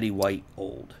beyond Betty White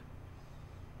old.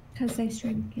 Because they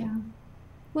shrink, yeah.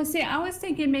 Well, see, I was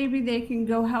thinking maybe they can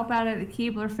go help out at the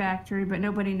Keebler factory, but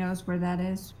nobody knows where that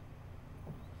is.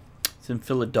 It's in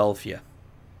Philadelphia.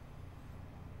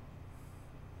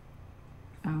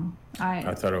 Oh,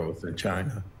 I thought it was in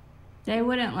China. They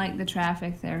wouldn't like the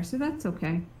traffic there, so that's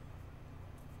okay.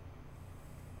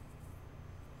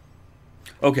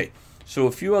 Okay, so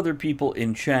a few other people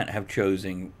in chat have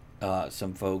chosen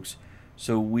some folks.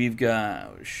 So we've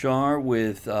got Shar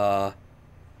with the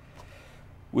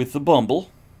Bumble.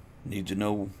 Need to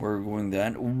know where we're going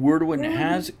that. Wordwin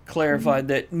has clarified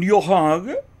that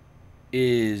Njohag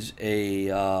is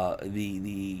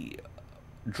the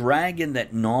dragon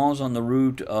that gnaws on the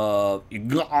root of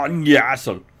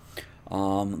the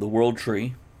world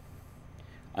tree.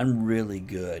 I'm really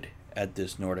good at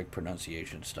this Nordic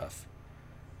pronunciation stuff.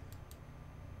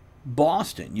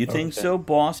 Boston. You think so,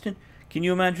 Boston? Can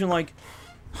you imagine, like...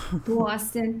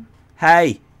 Boston.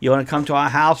 Hey, you want to come to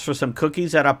our house for some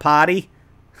cookies at a party?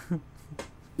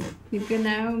 You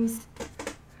gnomes.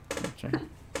 Right.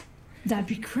 That'd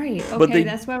be great. Okay, they,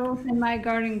 that's why we'll send my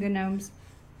garden gnomes.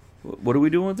 What are we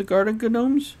doing with the garden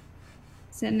gnomes?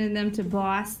 Sending them to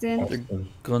Boston. They're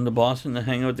going to Boston to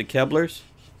hang out with the Keblers?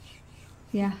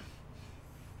 Yeah.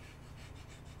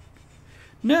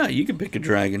 No, you can pick a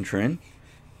dragon, Trin.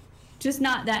 Just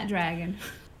not that dragon.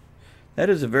 That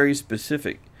is a very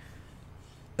specific...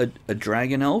 A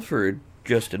dragon elf or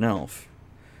just an elf?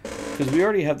 Because we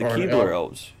already have the Keebler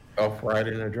elves. Elf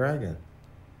riding a dragon.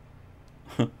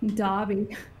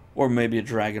 Dobby. Or maybe a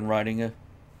dragon riding a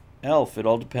elf. It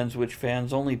all depends which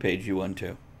fans only page you went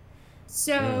to.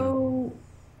 So,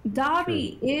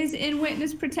 Dobby is in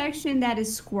witness protection. That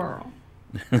is Squirrel.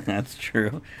 That's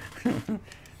true.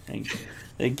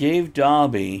 They gave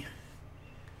Dobby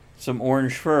some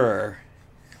orange fur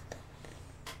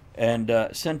and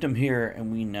sent him here,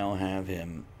 and we now have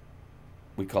him.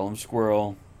 We call him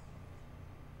Squirrel.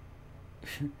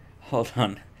 Hold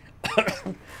on.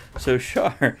 So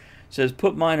Shar says,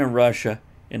 put mine in Russia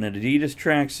in an Adidas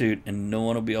tracksuit and no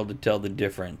one will be able to tell the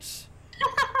difference.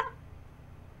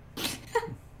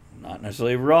 Not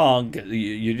necessarily wrong.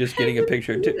 You're just getting a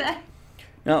picture too.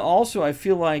 Now, also, I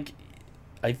feel like,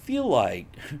 you feel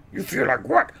like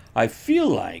what? I feel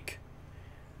like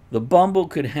the Bumble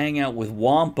could hang out with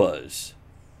Wampas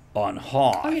on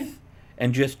Hoth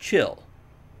and just chill.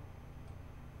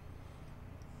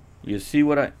 You see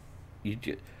what you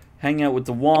just hang out with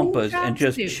the Wampas and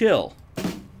just chill.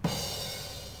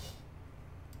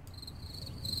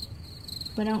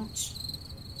 But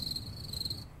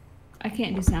I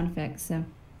can't do sound effects, so.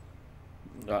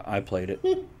 I played it.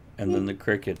 And then the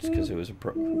crickets, because it was a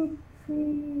pro.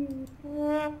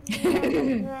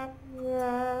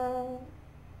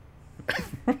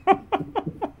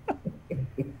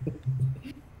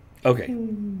 Okay.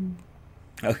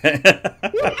 Okay.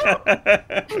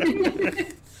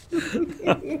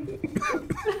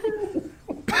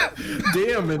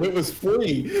 Damn it, it was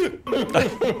free.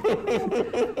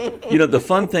 You know, the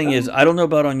fun thing is, I don't know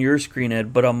about on your screen,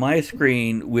 Ed, but on my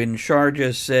screen, when Shar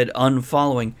just said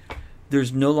unfollowing,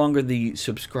 there's no longer the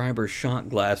subscriber shot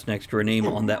glass next to her name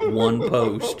on that one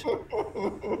post.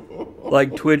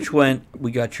 Like Twitch went,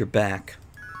 we got your back.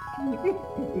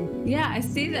 Yeah, I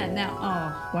see that now.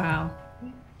 Oh, wow.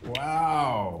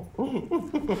 Wow.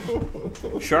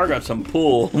 Shar got some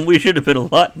pull. We should have been a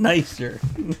lot nicer.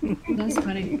 That's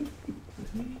funny.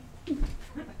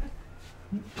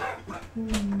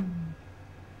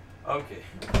 Okay.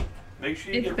 Make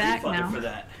sure you It's get back refunded now, for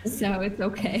that. so it's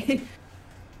okay.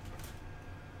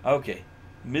 Okay.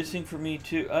 Missing for me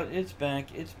too. It's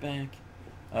back. It's back.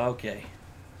 Okay.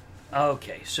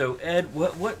 Okay. So Ed,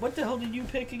 what the hell did you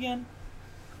pick again?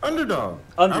 Underdog.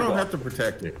 I don't have to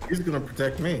protect it. He's gonna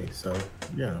protect me. So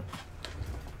yeah,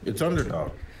 it's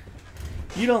underdog.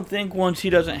 You don't think once he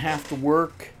doesn't have to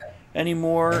work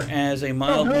anymore as a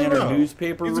mild-mannered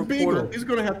newspaper He's reporter? a beagle. He's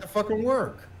gonna have to fucking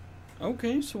work.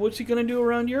 Okay, so what's he gonna do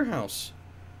around your house?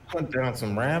 Hunt down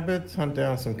some rabbits. Hunt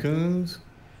down some coons.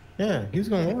 Yeah, he's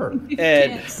gonna work.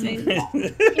 Ed.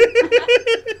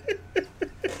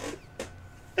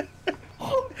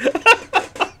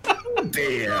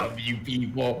 Damn you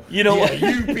people. You know what?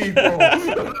 You people.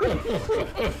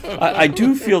 I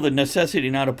do feel the necessity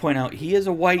now to point out he is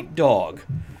a white dog.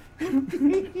 Well,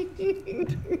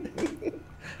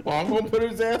 I'm gonna put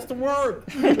his ass to work.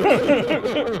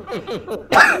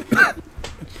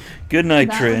 Good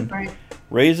night, Trin. Right.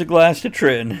 Raise a glass to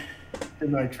Trin.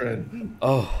 Good night, Trin.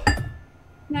 Oh.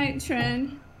 Night,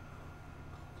 Trin.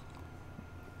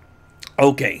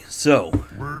 Okay, so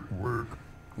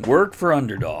work for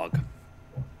underdog.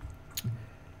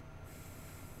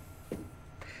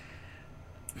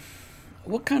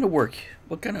 What kind of work?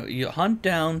 What kind of you hunt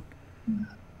down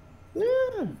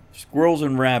squirrels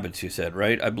and rabbits? You said,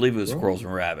 right? I believe it was squirrels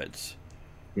and rabbits.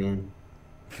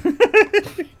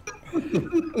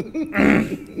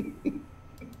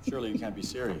 Surely you can't be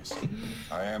serious.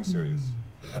 I am serious.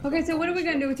 Okay, so what are we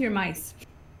gonna do with your mice?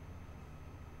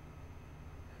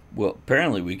 Well,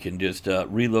 apparently we can just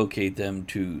relocate them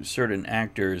to certain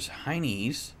actors'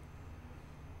 heinies.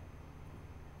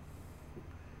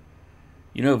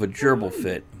 You know, if a gerbil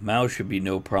fit, mouse should be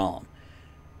no problem.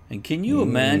 And can you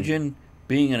imagine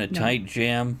being in a tight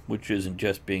jam, which isn't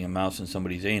just being a mouse in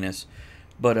somebody's anus,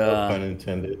 but pun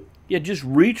intended. Yeah, just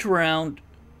reach around.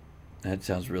 That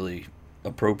sounds really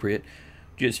appropriate.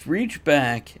 Just reach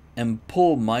back and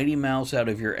pull Mighty Mouse out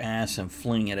of your ass and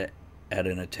fling it at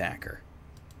an attacker.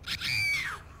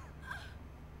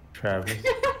 Travis.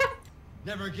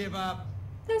 Never give up.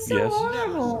 That's so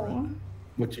horrible.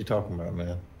 What you talking about,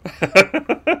 man?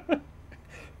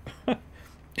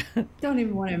 Don't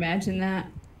even want to imagine that.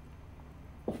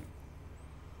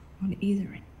 On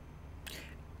either end.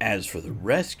 As for the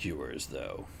rescuers,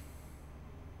 though,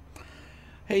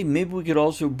 hey, maybe we could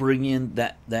also bring in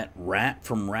that rat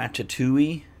from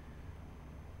Ratatouille.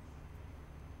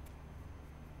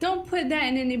 Don't put that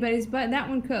in anybody's butt. That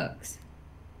one cooks.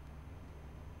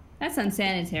 That's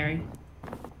unsanitary.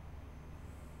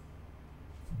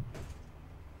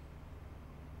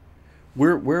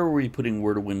 Where are we putting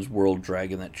Where to Win's world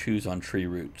dragon that chews on tree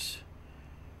roots?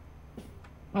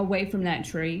 Away from that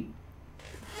tree.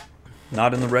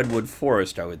 Not in the redwood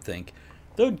forest, I would think.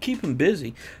 That would keep him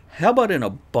busy. How about in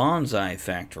a bonsai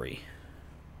factory?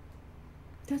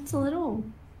 That's a little...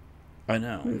 I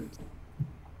know.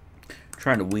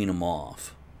 Trying to wean him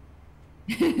off.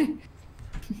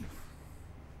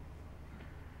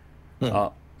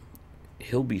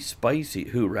 He'll be spicy.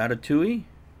 Who, Ratatouille?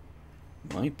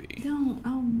 Might be.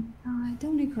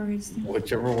 Don't encourage them.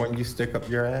 Whichever one you stick up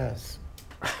your ass.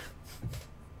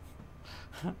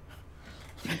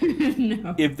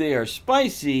 No. If they are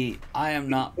spicy, I am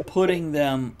not putting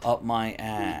them up my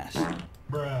ass.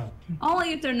 Bruh.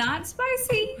 Only if they're not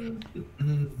spicy.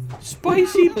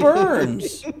 Spicy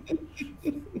burns.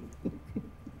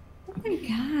 Oh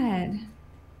my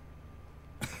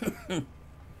god.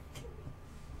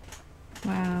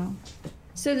 Wow.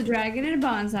 So the dragon in a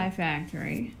bonsai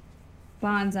factory.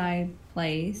 Bonsai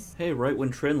place. Hey, right when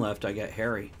Trin left, I got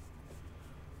Harry.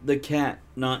 The cat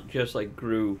not just like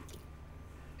grew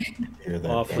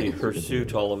awfully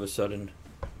hirsute all of a sudden.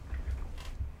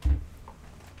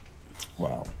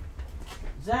 Wow.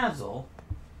 Zazzle,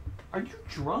 are you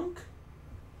drunk?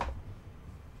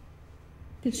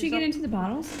 Did she get into the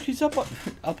bottles? She's up on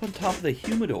top of the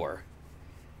humidor.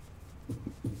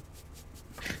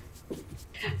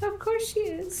 Of course she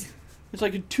is. It's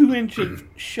like a 2-inch of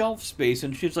shelf space,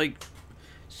 and she's like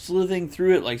slithering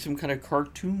through it like some kind of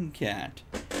cartoon cat.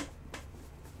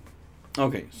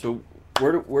 Okay, so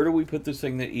where do we put this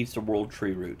thing that eats the world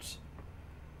tree roots?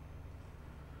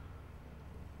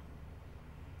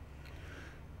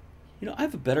 You know, I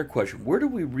have a better question. Where do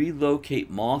we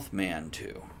relocate Mothman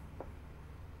to?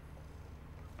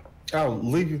 Oh,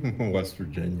 leave him in West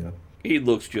Virginia. He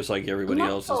looks just like everybody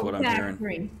else, is what I'm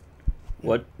hearing.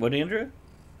 What, Andrea?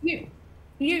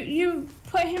 You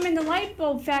put him in the light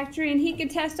bulb factory, and he can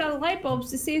test all the light bulbs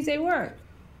to see if they work.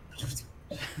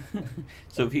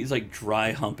 So if he's like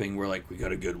dry humping, we're like, we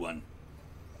got a good one.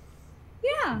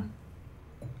 Yeah.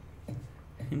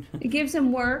 It gives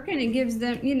them work, and it gives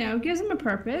them, gives them a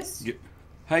purpose.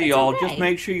 Hey, y'all, just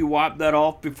make sure you wipe that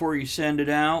off before you send it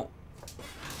out.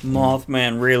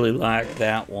 Mothman really liked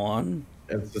that one.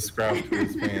 And subscribe to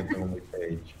his fans only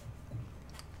page.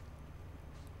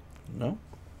 No?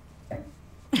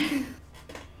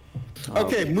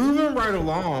 Okay, moving right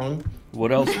along.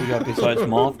 What else we got besides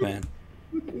Mothman?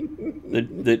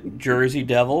 The Jersey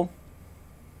Devil?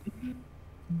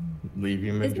 Leave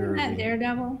him in Isn't Jersey. that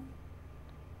Daredevil?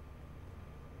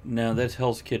 No, that's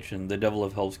Hell's Kitchen. The Devil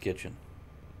of Hell's Kitchen.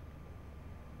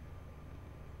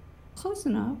 Close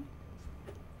enough.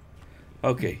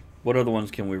 Okay, what other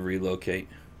ones can we relocate?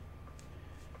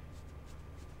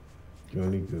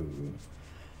 Johnny Google.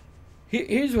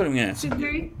 Here's what I'm going to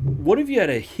ask. What if you had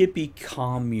a hippie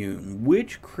commune?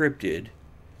 Which cryptid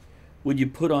would you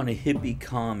put on a hippie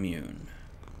commune?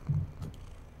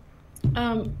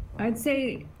 I'd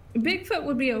say Bigfoot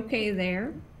would be okay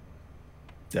there.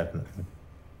 Definitely.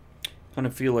 Kind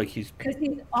of feel like he's... Because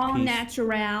he's all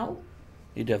natural.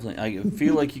 He definitely... I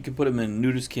feel like you could put him in a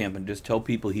nudist camp and just tell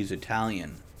people he's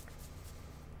Italian.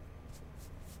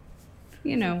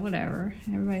 Whatever.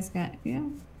 Everybody's got... Yeah.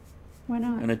 Why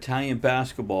not? An Italian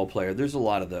basketball player. There's a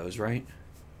lot of those, right?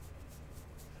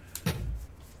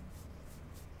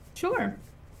 Sure.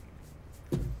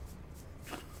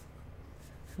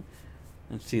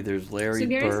 Let's see, there's Larry So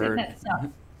Gary Bird. said that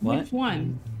sucked. What? Which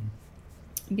one?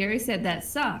 Gary said that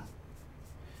sucked.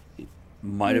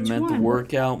 Might have Which meant the one?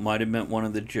 workout, might have meant one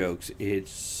of the jokes.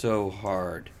 It's so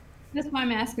hard That's why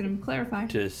I'm asking him to clarify.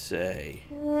 to say.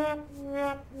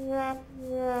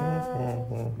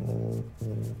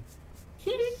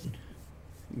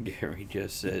 Gary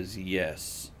just says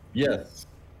yes. Yes.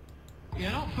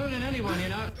 You're not fooling anyone,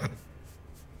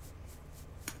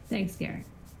 Thanks, Gary.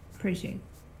 Appreciate it.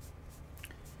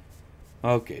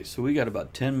 Okay, so we got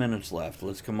about 10 minutes left.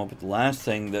 Let's come up with the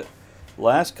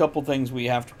last couple things we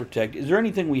have to protect. Is there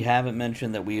anything we haven't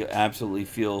mentioned that we absolutely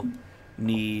feel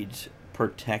needs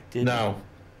protected? No.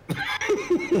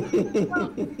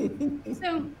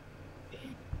 So,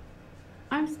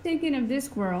 I'm thinking of this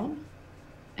squirrel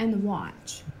and the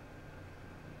watch.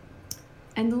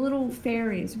 And the little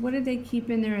fairies. What did they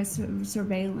keep in there as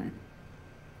surveillance?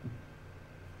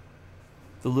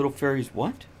 The little fairies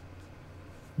what?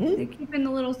 They keep in the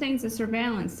little things as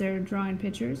surveillance. They're drawing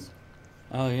pictures.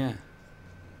 Oh, yeah.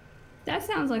 That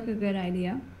sounds like a good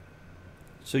idea.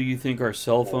 So you think our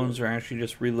cell phones are actually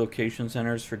just relocation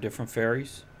centers for different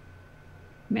fairies?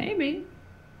 Maybe.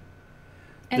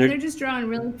 And they're just drawing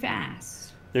really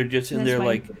fast. They're just in That's there why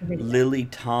like you put the video. Lily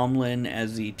Tomlin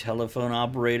as the telephone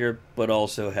operator, but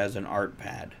also has an art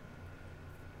pad.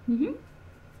 Mm-hmm.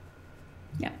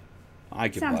 Yeah. I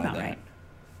could Sounds buy about that. right.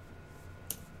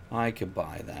 I could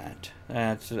buy that.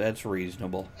 That's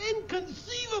reasonable.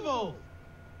 Inconceivable!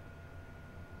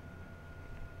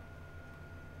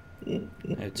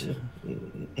 It's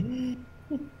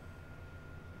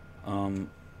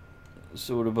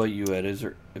so what about you, Ed? Is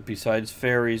there, besides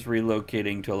fairies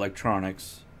relocating to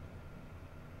electronics,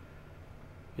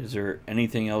 is there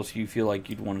anything else you feel like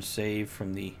you'd want to save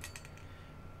from the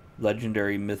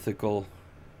legendary mythical?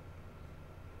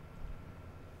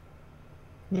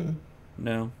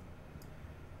 No.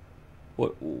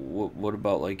 What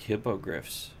about like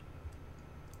hippogriffs?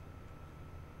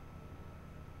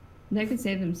 They can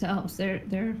save themselves.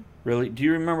 They're Really? Do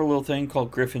you remember a little thing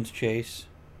called Griffin's Chase?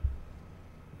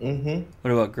 Mm-hmm.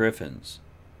 What about griffins?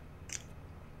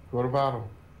 What about them?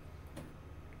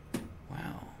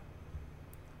 Wow.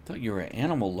 Thought you were an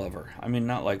animal lover. I mean,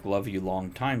 not like love you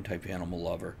long time type animal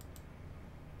lover.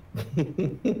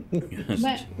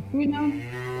 But, you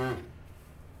know,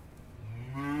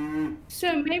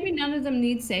 so maybe none of them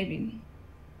need saving.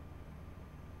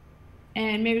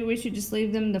 And maybe we should just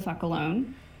leave them the fuck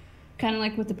alone. Kind of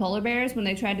like with the polar bears, when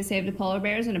they tried to save the polar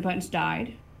bears and a bunch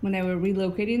died when they were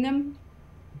relocating them.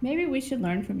 Maybe we should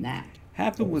learn from that.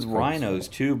 Happened with rhinos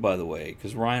too, by the way,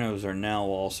 because rhinos are now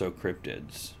also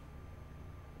cryptids.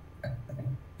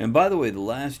 And by the way, the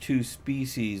last two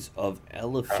species of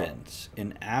elephants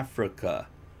in Africa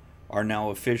are now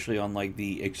officially on like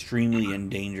the extremely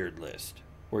endangered list.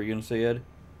 What are you gonna say, Ed?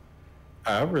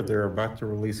 However, they're about to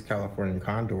release Californian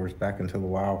condors back into the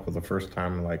wild for the first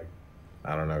time in like,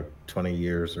 I don't know, 20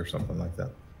 years or something like that.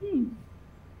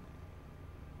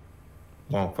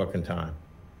 Long fucking time.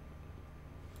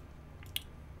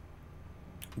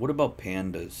 What about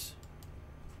pandas?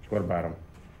 What about them?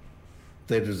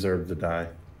 They deserve to die.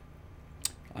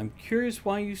 I'm curious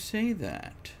why you say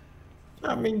that.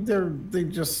 I mean, they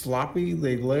just sloppy.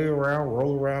 They lay around,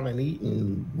 roll around, and eat,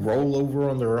 and roll over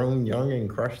on their own young and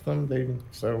crush them.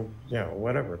 So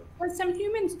whatever. But some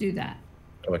humans do that.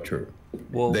 Oh, true.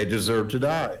 Well, They deserve to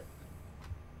die.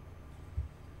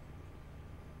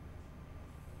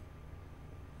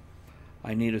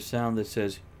 I need a sound that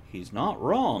says he's not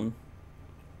wrong.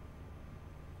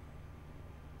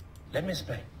 Let me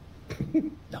explain.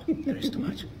 No, there is too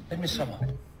much. Let me sum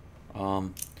up.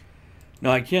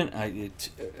 No, I can't.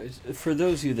 For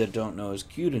those of you that don't know, as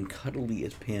cute and cuddly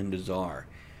as pandas are,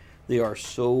 they are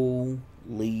so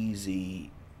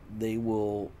lazy. They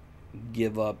will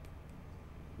give up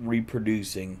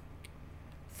reproducing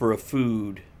for a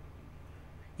food,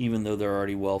 even though they're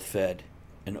already well fed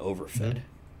and overfed.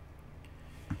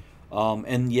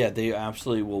 And yeah, they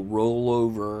absolutely will roll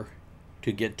over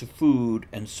to get to food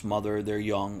and smother their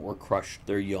young or crush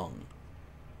their young.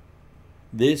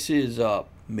 This is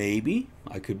maybe,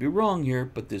 I could be wrong here,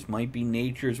 but this might be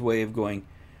nature's way of going,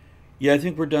 yeah, I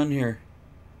think we're done here.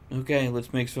 Okay,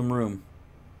 let's make some room.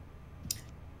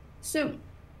 So,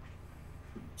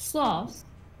 sloths,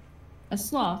 a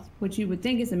sloth, which you would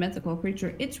think is a mythical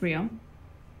creature, it's real.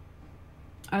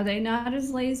 Are they not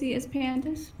as lazy as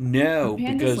pandas? No,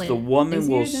 because the woman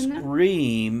will lazier than them?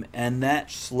 scream, and that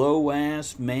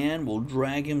slow-ass man will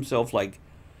drag himself like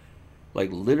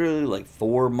literally like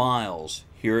 4 miles,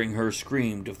 hearing her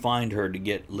scream to find her to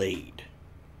get laid.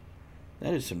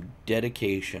 That is some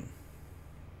dedication.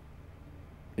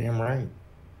 Damn right.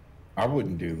 I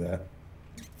wouldn't do that.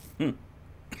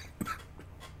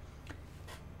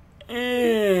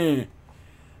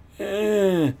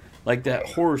 Like that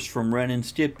horse from Ren and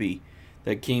Stimpy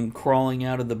that came crawling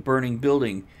out of the burning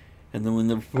building, and then when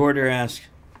the reporter asked,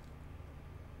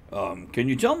 can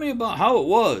you tell me about how it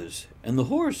was? And the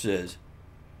horse says,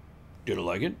 didn't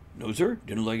like it? No, sir,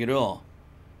 didn't like it at all.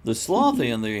 The sloth, on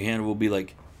the other hand, will be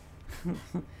like,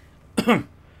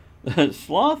 the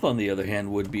sloth, on the other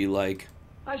hand, would be like,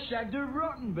 I shagged her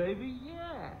rotten, baby,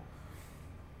 yeah.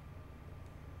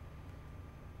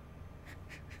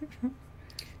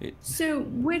 So,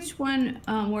 which one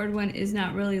word one is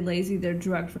not really lazy? They're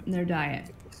drugged from their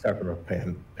diet. Separate of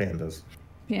pandas.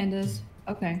 Pandas.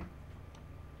 Okay.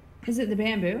 Is it the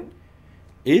bamboo?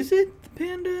 is it the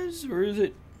pandas or is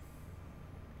it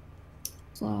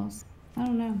Sloths. I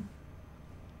don't know.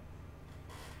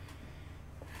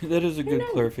 That is a good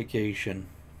clarification.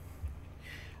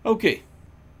 Okay.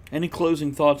 Any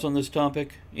closing thoughts on this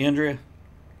topic, Andrea?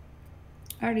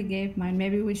 I already gave mine.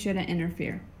 Maybe we shouldn't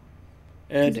interfere.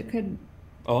 Ed? It could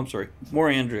Oh, I'm sorry. More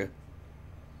Andrea.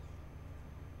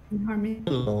 harm me.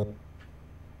 Hello.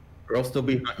 Girls still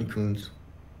be hunting coons.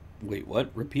 Wait, what?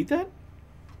 Repeat that?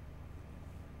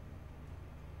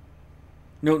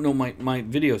 No, my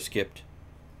video skipped.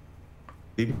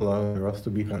 Be blown. Girls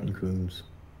still be hunting coons.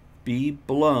 Be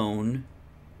blown.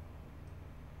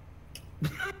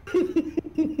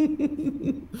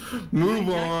 Move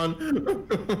on.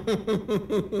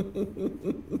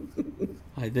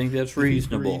 I think that's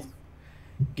reasonable.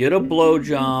 Get a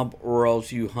blowjob or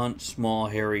else you hunt small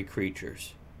hairy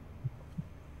creatures.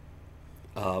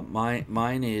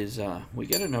 Mine is we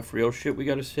got enough real shit we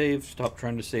gotta save. Stop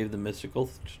trying to save the mystical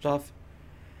stuff.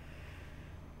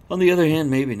 On the other hand,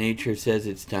 maybe nature says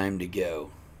it's time to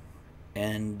go.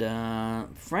 And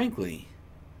frankly,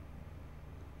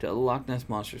 Tell the Loch Ness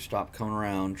Monster stop coming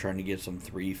around trying to get some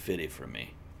 350 from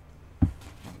me.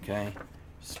 Okay?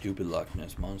 Stupid Loch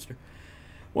Ness Monster.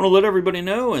 Want to let everybody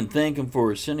know and thank them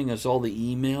for sending us all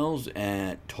the emails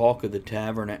at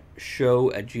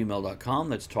talkoftheTavernshow@gmail.com.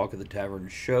 That's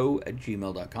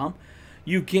talkoftheTavernshow@gmail.com.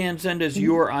 You can send us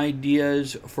your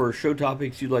ideas for show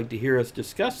topics you'd like to hear us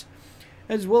discuss,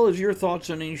 as well as your thoughts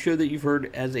on any show that you've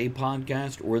heard as a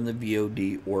podcast or in the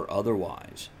VOD or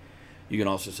otherwise. You can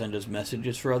also send us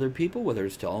messages for other people, whether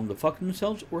it's tell them to fuck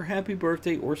themselves or happy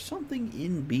birthday or something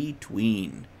in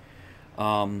between.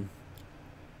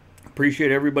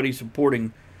 Appreciate everybody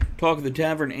supporting Talk of the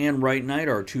Tavern and Right Night,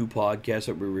 our two podcasts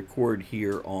that we record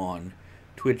here on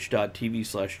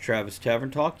twitch.tv/Travis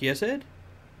Tavern Talk. Yes, Ed?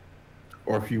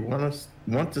 Or if you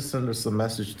want to send us a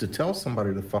message to tell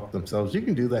somebody to fuck themselves, you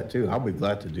can do that too. I'll be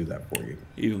glad to do that for you.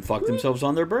 Even fuck themselves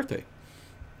on their birthday.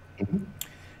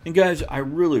 And guys, I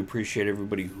really appreciate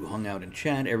everybody who hung out in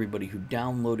chat, everybody who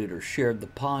downloaded or shared the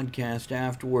podcast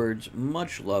afterwards.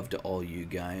 Much love to all you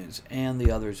guys and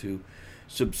the others who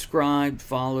subscribed,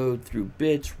 followed through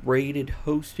bits, rated,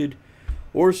 hosted,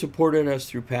 or supported us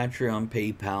through Patreon,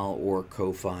 PayPal, or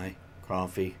Ko-Fi,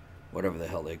 Coffee, whatever the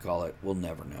hell they call it. We'll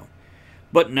never know.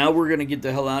 But now we're going to get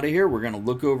the hell out of here. We're going to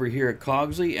look over here at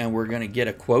Cogsley, and we're going to get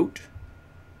a quote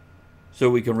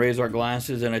so we can raise our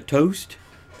glasses and a toast.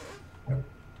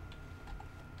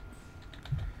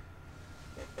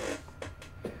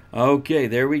 Okay,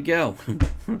 there we go.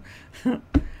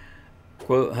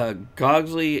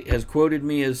 Cogsley has quoted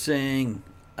me as saying,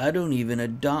 I don't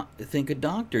even think a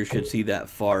doctor should see that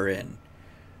far in.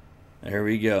 There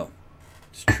we go.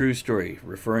 It's a true story,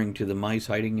 referring to the mice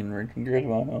hiding in Richard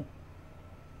Griswold.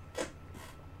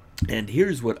 And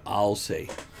here's what I'll say.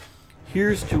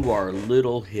 Here's to our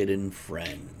little hidden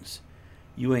friends.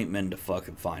 You ain't meant to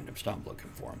fucking find them. Stop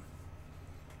looking for them.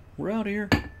 We're out of here.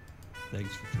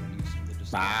 Thanks for joining us in the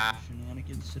discussion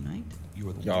shenanigans tonight. You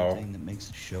are the one thing that makes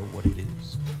the show what it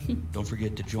is. Don't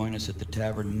forget to join us at the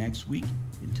tavern next week.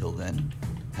 Until then,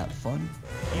 have fun,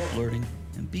 keep flirting,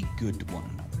 and be good to one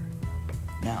another.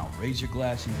 Now, raise your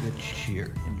glass in good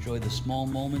cheer. Enjoy the small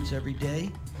moments every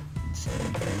day and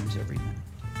 7 dreams every night.